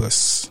a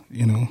purpose,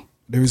 you know.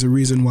 There is a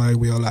reason why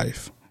we are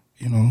alive,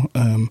 you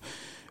know.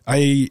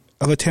 I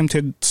have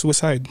attempted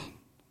suicide.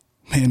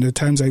 Man, the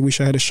times I wish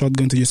I had a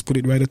shotgun to just put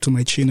it right up to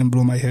my chin and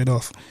blow my head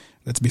off.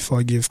 That's before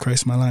I gave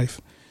Christ my life.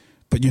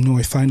 But, you know,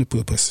 I find a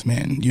purpose,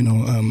 man. You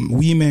know,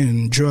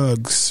 women,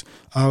 drugs,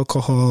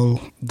 alcohol,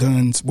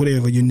 guns,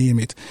 whatever, you name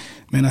it.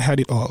 Man, I had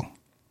it all.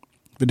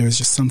 But there was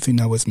just something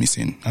I was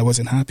missing. I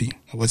wasn't happy.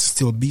 I was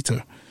still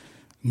bitter,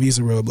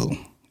 miserable.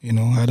 You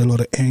know, I had a lot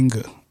of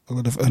anger, a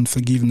lot of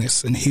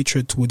unforgiveness and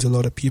hatred towards a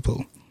lot of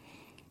people.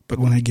 But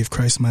when I gave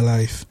Christ my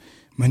life,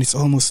 man, it's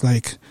almost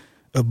like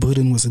a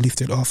burden was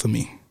lifted off of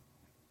me.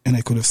 And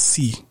I could have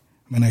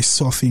I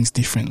saw things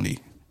differently,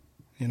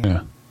 you know.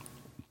 Yeah.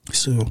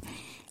 So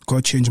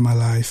God changed my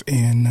life.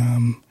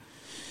 And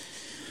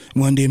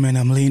one day, man,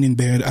 I'm laying in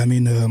bed. I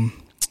mean,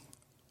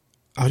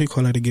 how do you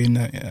call it again?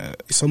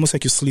 It's almost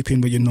like you're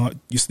sleeping, but you're not.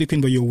 You're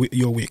sleeping, but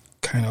you're awake,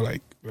 kind of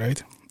like,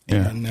 right?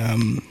 Yeah.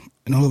 And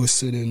all of a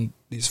sudden,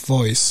 this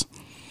voice,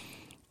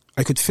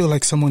 I could feel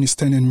like someone is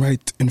standing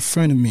right in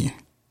front of me.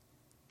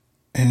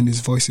 And his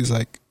voice is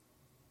like,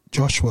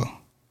 Joshua,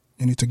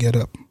 you need to get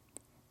up.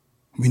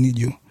 We need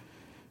you.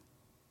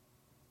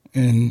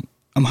 And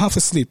I'm half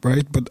asleep,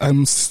 right? But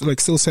I'm like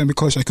still saying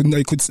because I could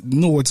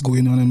know what's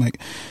going on. I'm like,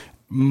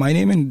 my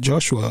name is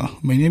Joshua.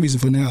 My name is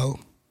Vanel.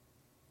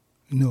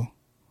 No.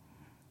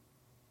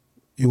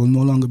 You will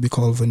no longer be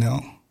called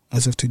Vanel.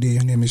 As of today,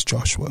 your name is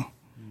Joshua.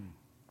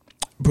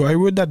 Bro, I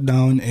wrote that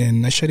down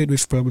and I shared it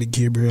with probably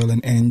Gabriel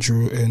and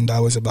Andrew, and that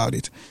was about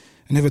it.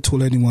 I never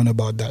told anyone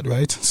about that,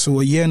 right? So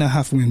a year and a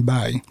half went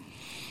by.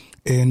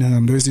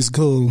 And there was this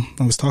girl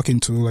I was talking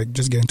to, like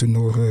just getting to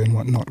know her and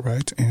whatnot,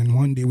 right? And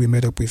one day we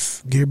met up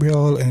with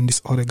Gabriel and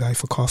this other guy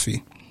for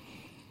coffee.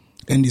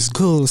 And this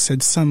girl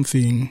said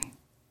something,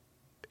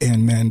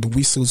 and man, the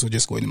whistles were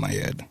just going in my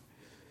head.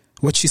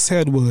 What she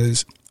said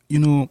was, you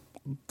know,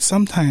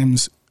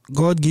 sometimes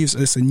God gives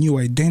us a new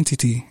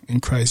identity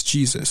in Christ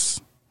Jesus.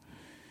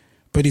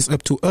 But it's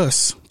up to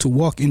us to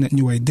walk in that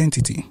new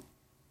identity.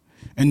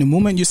 And the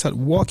moment you start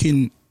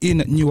walking in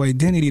that new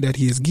identity that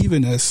He has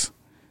given us,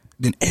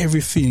 then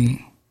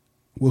everything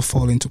will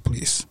fall into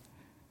place.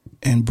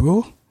 And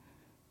bro,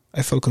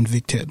 I felt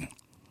convicted.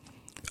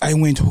 I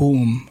went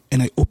home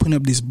and I opened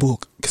up this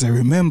book because I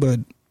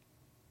remembered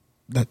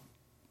that,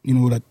 you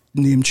know, that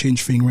name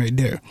change thing right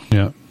there.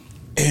 Yeah.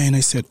 And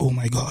I said, oh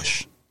my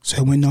gosh. So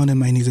I went down on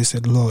my knees. I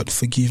said, Lord,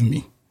 forgive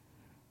me.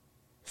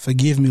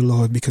 Forgive me,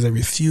 Lord, because I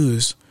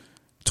refuse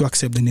to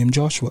accept the name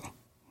Joshua.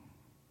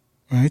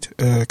 Right?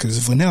 Because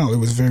Vanel, it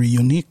was very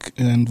unique,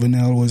 and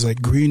Vanel was like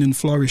green and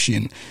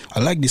flourishing. I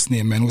like this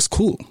name, man. It was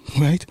cool,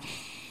 right?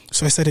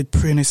 So I started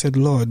praying. I said,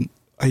 Lord,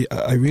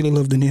 I really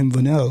love the name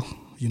Vanel.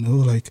 You know,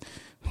 like,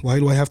 why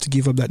do I have to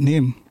give up that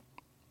name?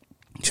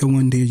 So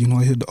one day, you know,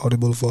 I heard the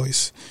audible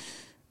voice.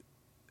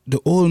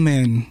 The old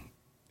man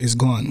is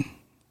gone.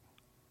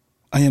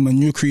 I am a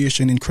new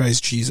creation in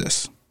Christ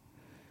Jesus.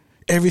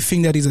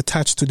 Everything that is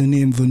attached to the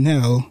name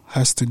Vanel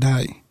has to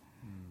die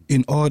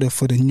in order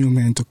for the new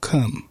man to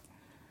come.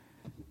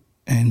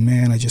 And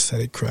man, I just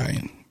started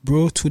crying.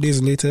 Bro, 2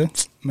 days later,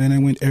 man, I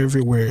went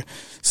everywhere.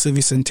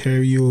 Service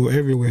Ontario,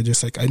 everywhere.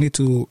 Just like, I need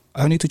to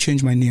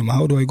change my name.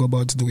 How do I go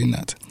about doing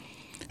that?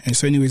 And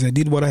so anyways, I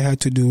did what I had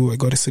to do. I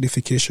got a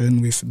certification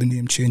with the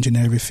name change and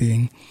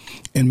everything.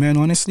 And man,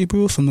 honestly,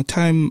 bro, from the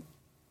time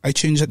I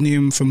changed that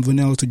name from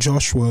Vanel to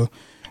Joshua,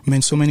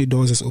 man, so many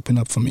doors has opened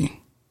up for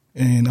me.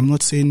 And I'm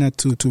not saying that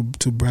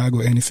to brag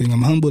or anything.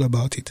 I'm humble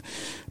about it.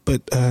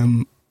 But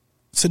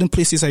certain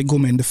places I go,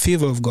 man, the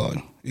favor of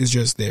God is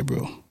just there,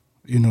 bro.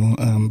 You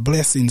know,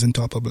 blessings on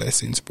top of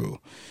blessings, bro.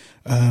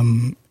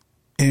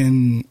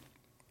 And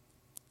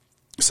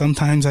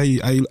sometimes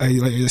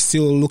I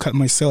still look at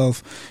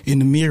myself in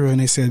the mirror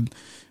and I said,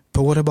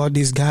 but what about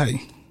this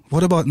guy?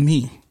 What about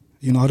me?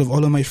 You know, out of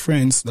all of my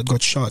friends that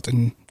got shot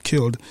and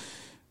killed,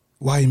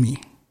 why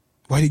me?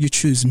 Why did you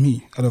choose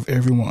me out of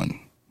everyone?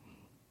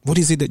 What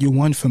is it that you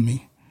want from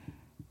me?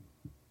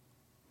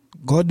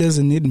 God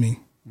doesn't need me,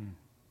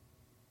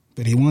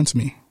 but He wants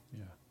me.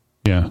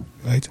 Yeah.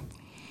 Right?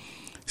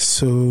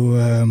 So,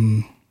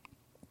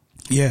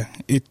 yeah,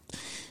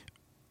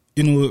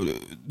 you know,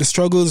 the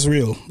struggle is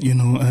real, you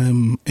know,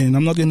 and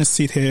I'm not going to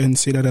sit here and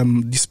say that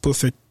I'm this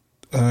perfect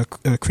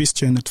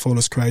Christian that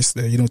follows Christ,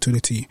 you know, to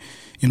the T.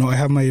 You know, I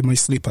have my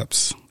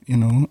slip-ups, you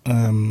know,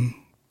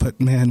 but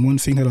man, one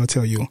thing that I'll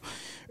tell you,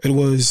 it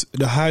was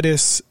the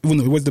hardest,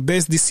 it was the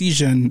best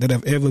decision that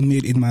I've ever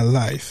made in my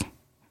life,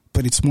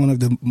 but it's one of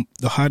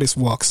the hardest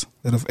walks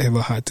that I've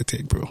ever had to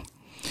take, bro.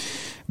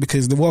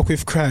 Because the walk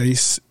with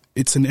Christ,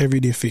 it's an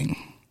everyday thing.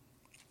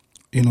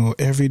 You know,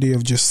 every day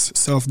of just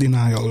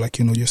self-denial, like,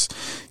 you know,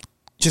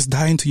 just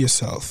dying to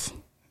yourself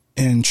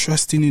and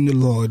trusting in the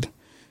Lord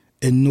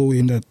and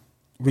knowing that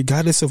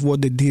regardless of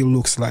what the day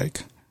looks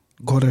like,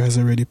 God has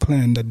already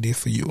planned that day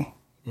for you,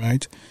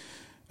 right?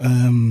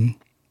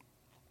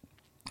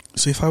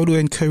 So if I were to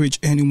encourage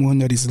anyone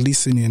that is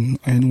listening,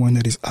 anyone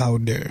that is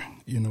out there,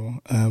 you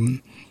know,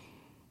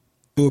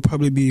 it will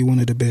probably be one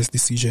of the best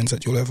decisions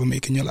that you'll ever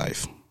make in your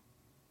life.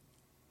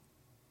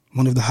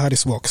 One of the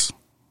hardest walks.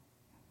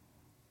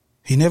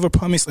 He never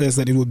promised us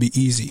that it would be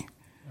easy.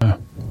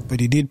 But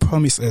he did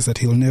promise us that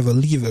he'll never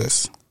leave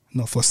us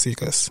nor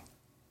forsake us.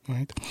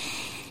 Right?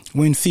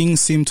 When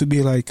things seem to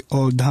be like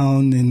all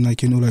down and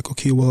like,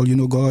 okay, well,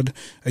 God,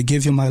 I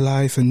gave you my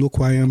life and look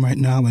where I am right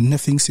now and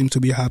nothing seems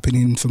to be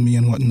happening for me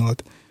and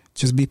whatnot.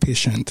 Just be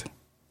patient,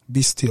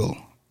 be still,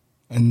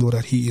 and know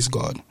that he is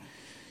God.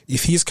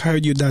 If he's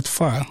carried you that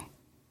far,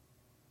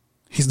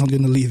 he's not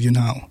going to leave you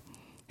now.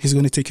 He's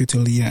going to take you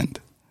till the end.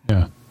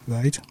 Yeah.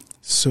 Right?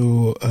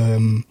 So,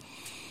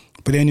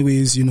 but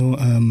anyways,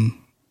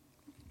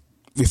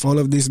 with all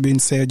of this being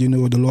said,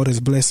 the Lord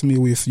has blessed me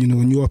with,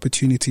 new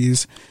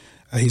opportunities.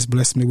 He's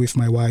blessed me with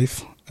my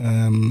wife.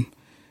 And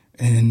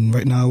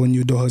right now a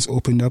new door has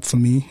opened up for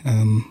me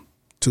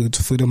to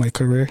further my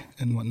career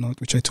and whatnot,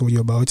 which I told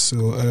you about.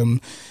 So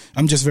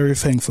I'm just very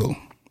thankful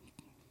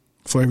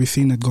for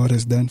everything that God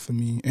has done for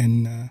me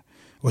and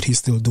what he's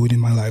still doing in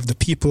my life. The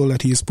people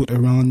that he has put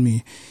around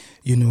me,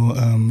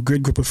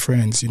 great group of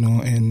friends,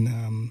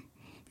 and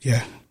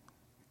yeah,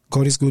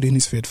 God is good and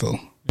he's faithful.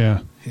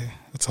 Yeah. Yeah,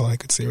 that's all I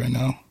could say right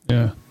now.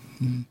 Yeah.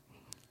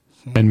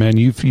 And man,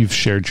 you've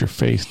shared your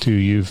faith too.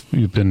 You've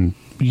been,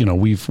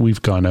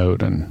 we've gone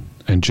out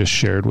and just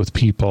shared with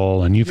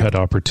people, and you've had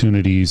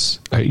opportunities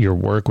at your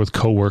work with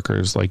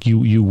coworkers. Like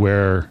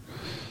you're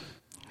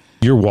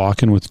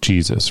walking with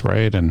Jesus,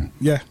 right? And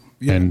yeah.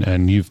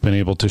 And you've been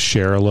able to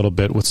share a little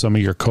bit with some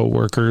of your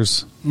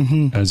coworkers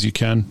as you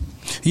can.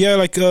 Yeah,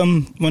 like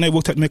when I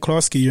worked at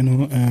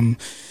McCloskey,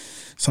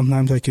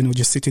 sometimes like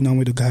just sitting down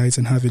with the guys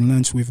and having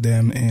lunch with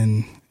them,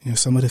 and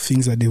some of the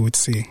things that they would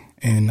say.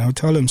 And I'll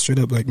tell them straight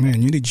up, like,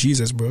 man, you need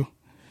Jesus, bro.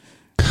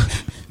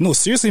 No,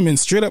 seriously, man,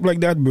 straight up like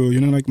that, bro.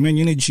 Like, man,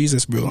 you need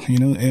Jesus, bro.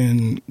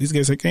 And this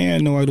guy's like, hey,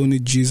 no, I don't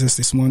need Jesus.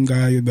 This one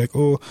guy would be like,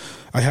 oh,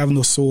 I have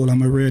no soul.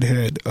 I'm a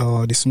redhead.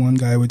 This one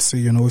guy would say,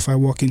 if I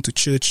walk into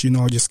church,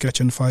 I'll just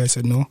catch on fire. I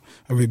said, no,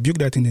 I rebuke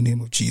that in the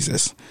name of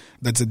Jesus.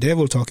 That's the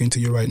devil talking to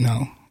you right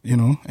now.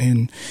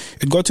 And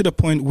it got to the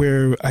point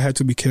where I had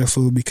to be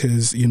careful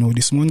because,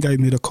 this one guy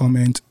made a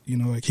comment,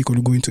 like he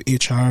could go into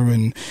HR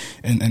and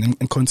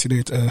consider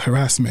it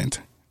harassment.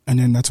 And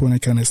then that's when I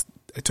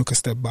took a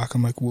step back.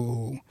 I'm like,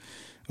 whoa,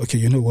 okay,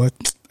 you know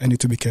what? I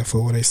need to be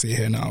careful what I say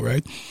here now,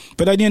 right?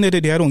 But at the end of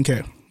the day, I don't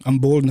care. I'm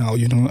bold now,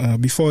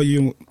 before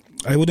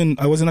I wasn't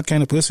that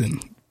kind of person.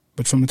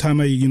 But from the time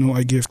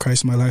I gave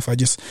Christ my life, I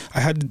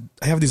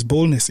have this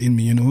boldness in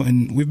me,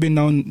 and we've been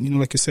down,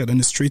 like I said, on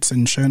the streets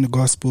and sharing the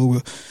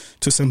gospel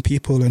to some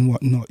people and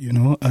whatnot,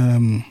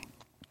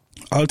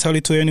 I'll tell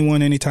it to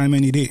anyone, anytime,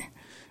 any day.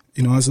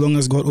 As long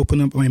as God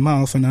opened up my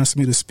mouth and asked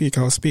me to speak,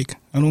 I'll speak.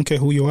 I don't care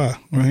who you are,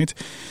 right?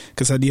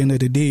 Because at the end of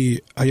the day,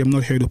 I am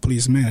not here to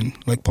please men,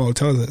 like Paul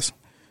tells us.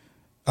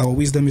 Our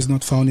wisdom is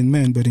not found in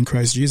men, but in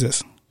Christ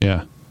Jesus.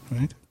 Yeah.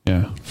 Right?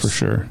 Yeah, for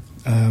sure.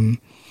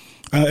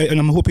 And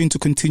I'm hoping to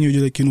continue,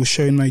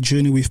 sharing my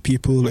journey with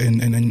people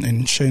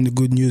and sharing the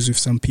good news with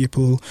some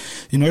people.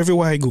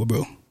 Everywhere I go,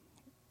 bro.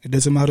 It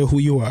doesn't matter who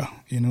you are,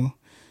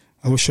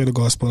 I will share the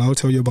gospel. I'll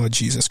tell you about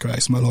Jesus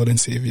Christ, my Lord and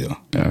Savior.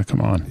 Yeah,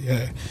 come on.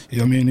 Yeah.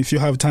 If you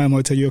have time,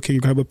 I'll tell you, okay,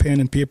 you grab a pen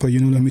and paper,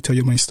 let me tell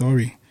you my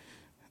story.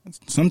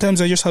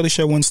 Sometimes I just have to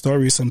share one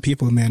story with some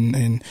people, man.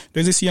 And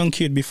there's this young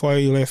kid before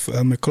I left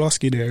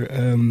McCloskey there,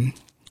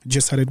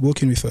 just started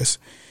working with us.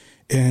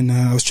 And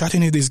I was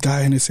chatting with this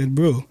guy and I said,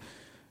 bro,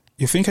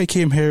 you think I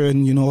came here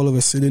and, all of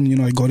a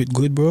sudden, I got it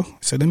good, bro? I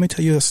said, let me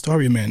tell you a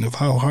story, man, of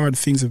how hard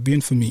things have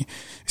been for me.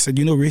 I said,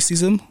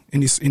 racism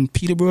in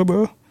Peterborough,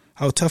 bro,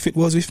 how tough it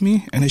was with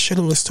me. And I shared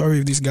a little story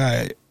with this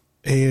guy.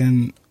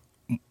 And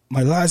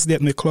my last day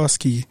at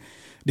McCloskey,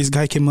 this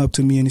guy came up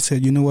to me and he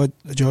said, you know what,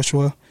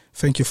 Joshua,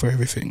 thank you for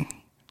everything.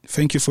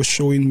 Thank you for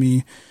showing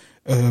me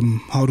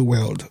how the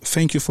world.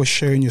 Thank you for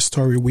sharing your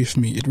story with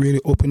me. It really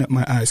opened up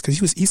my eyes because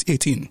he's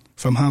 18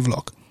 from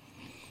Havelock.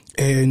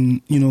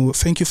 And,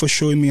 thank you for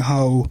showing me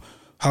how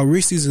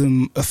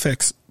racism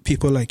affects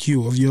people like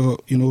you, of your,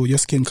 your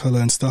skin color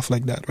and stuff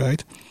like that,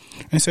 right?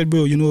 And I said,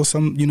 bro,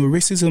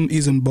 racism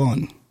isn't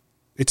born.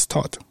 It's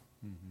taught.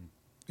 Mm-hmm.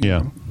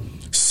 Yeah.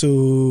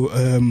 So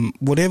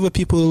whatever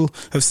people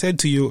have said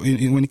to you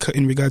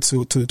in regards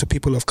to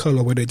people of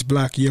color, whether it's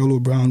black, yellow,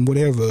 brown,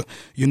 whatever,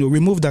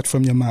 remove that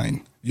from your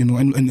mind,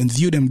 and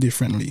view them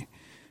differently.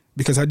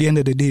 Because at the end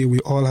of the day, we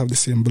all have the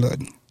same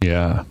blood.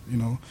 Yeah.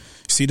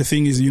 See, the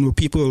thing is,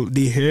 people,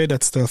 they hear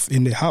that stuff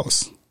in their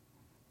house,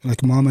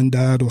 like mom and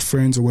dad or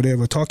friends or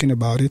whatever talking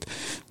about it.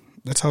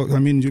 That's how,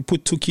 you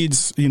put two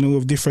kids,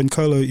 of different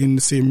color in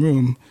the same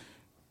room.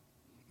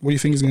 What do you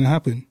think is going to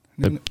happen?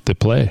 They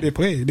play. They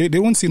play. They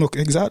won't see,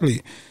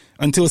 exactly.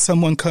 Until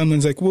someone comes and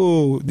is like,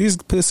 whoa, this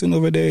person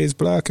over there is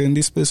black and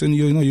this person,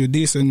 you're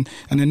this. And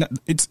then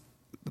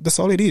that's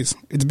all it is.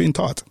 It's been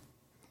taught.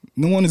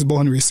 No one is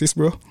born racist,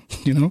 bro.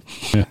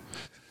 Yeah.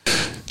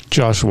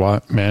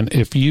 Joshua, man,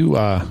 if you,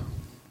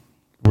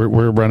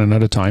 we're running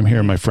out of time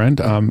here, my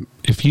friend.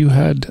 If you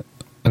had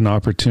an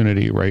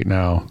opportunity right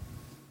now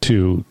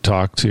to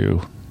talk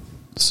to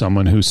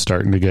someone who's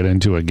starting to get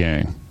into a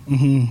gang,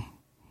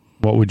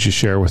 What would you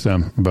share with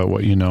them about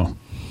what you know?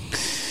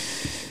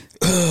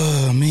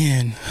 Oh,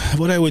 man.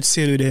 What I would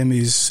say to them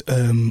is,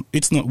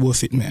 it's not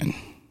worth it, man.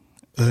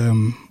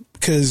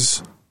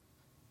 Because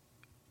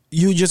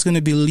you're just going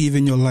to be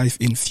living your life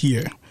in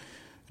fear,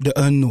 the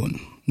unknown,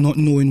 not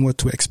knowing what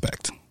to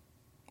expect,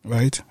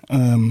 right?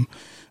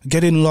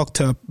 Getting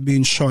locked up,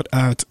 being shot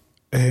at,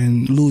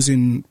 and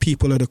losing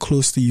people that are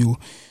close to you,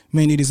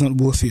 man, it is not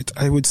worth it.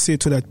 I would say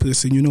to that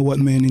person, you know what,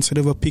 man, instead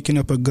of picking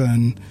up a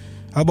gun,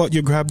 how about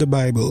you grab the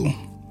Bible,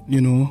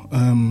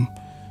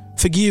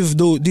 forgive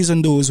these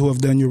and those who have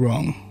done you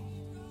wrong.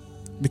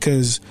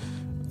 Because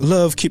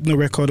love keeps no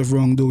record of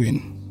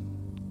wrongdoing.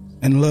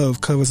 And love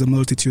covers a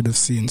multitude of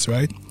sins,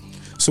 right?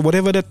 So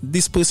whatever that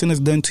this person has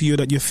done to you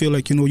that you feel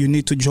like, you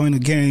need to join a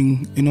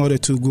gang in order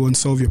to go and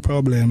solve your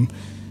problem,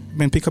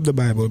 man, pick up the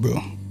Bible,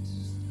 bro.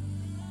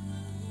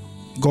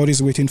 God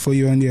is waiting for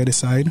you on the other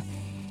side.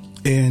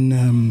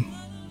 And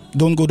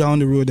don't go down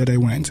the road that I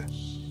went.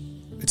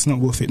 It's not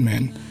worth it,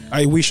 man.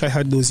 I wish I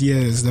had those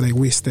years that I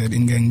wasted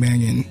in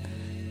gangbanging.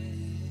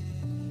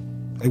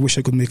 I wish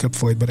I could make up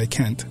for it, but I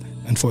can't,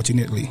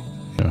 unfortunately.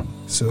 Yeah.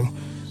 So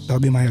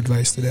that'll be my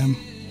advice to them.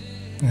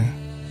 Yeah.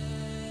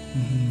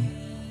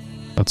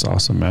 Mm-hmm. That's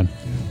awesome, man.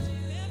 Yeah.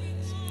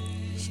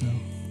 So.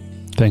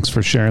 Thanks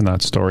for sharing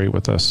that story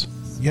with us.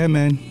 Yeah,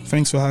 man.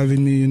 Thanks for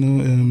having me.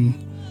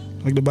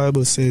 Like the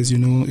Bible says,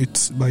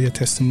 it's by your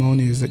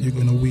testimonies that you're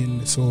going to win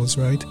the souls,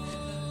 right?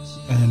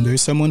 And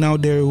there's someone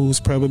out there who's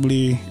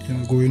probably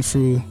going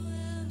through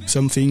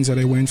some things that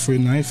I went through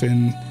in life,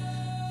 and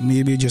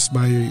maybe just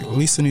by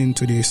listening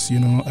to this,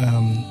 it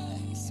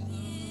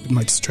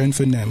might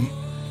strengthen them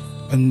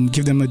and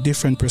give them a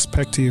different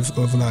perspective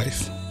of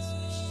life.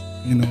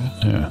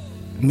 Yeah.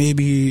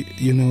 Maybe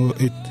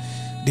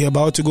they're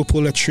about to go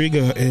pull a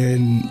trigger,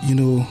 and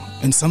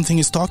and something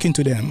is talking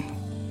to them.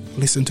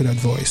 Listen to that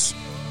voice.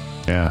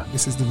 Yeah.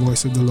 This is the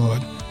voice of the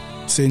Lord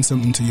saying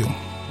something to you.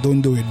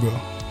 Don't do it, bro.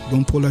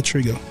 Don't pull that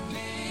trigger.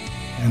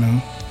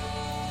 Amen.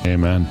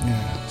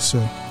 Yeah. So.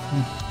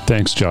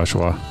 Thanks,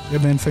 Joshua. Yeah,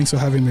 man. Thanks for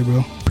having me,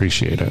 bro.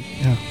 Appreciate it.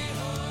 Yeah.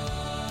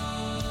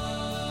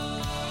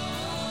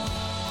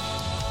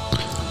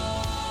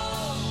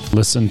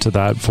 Listen to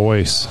that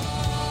voice.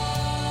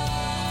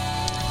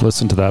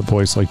 Listen to that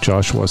voice. Like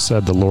Joshua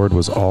said, the Lord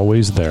was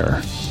always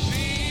there,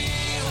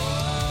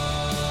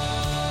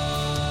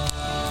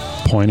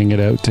 pointing it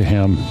out to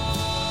him.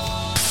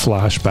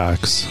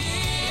 Flashbacks.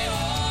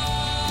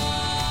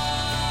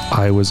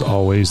 I was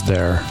always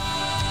there,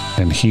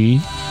 and he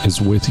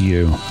is with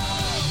you.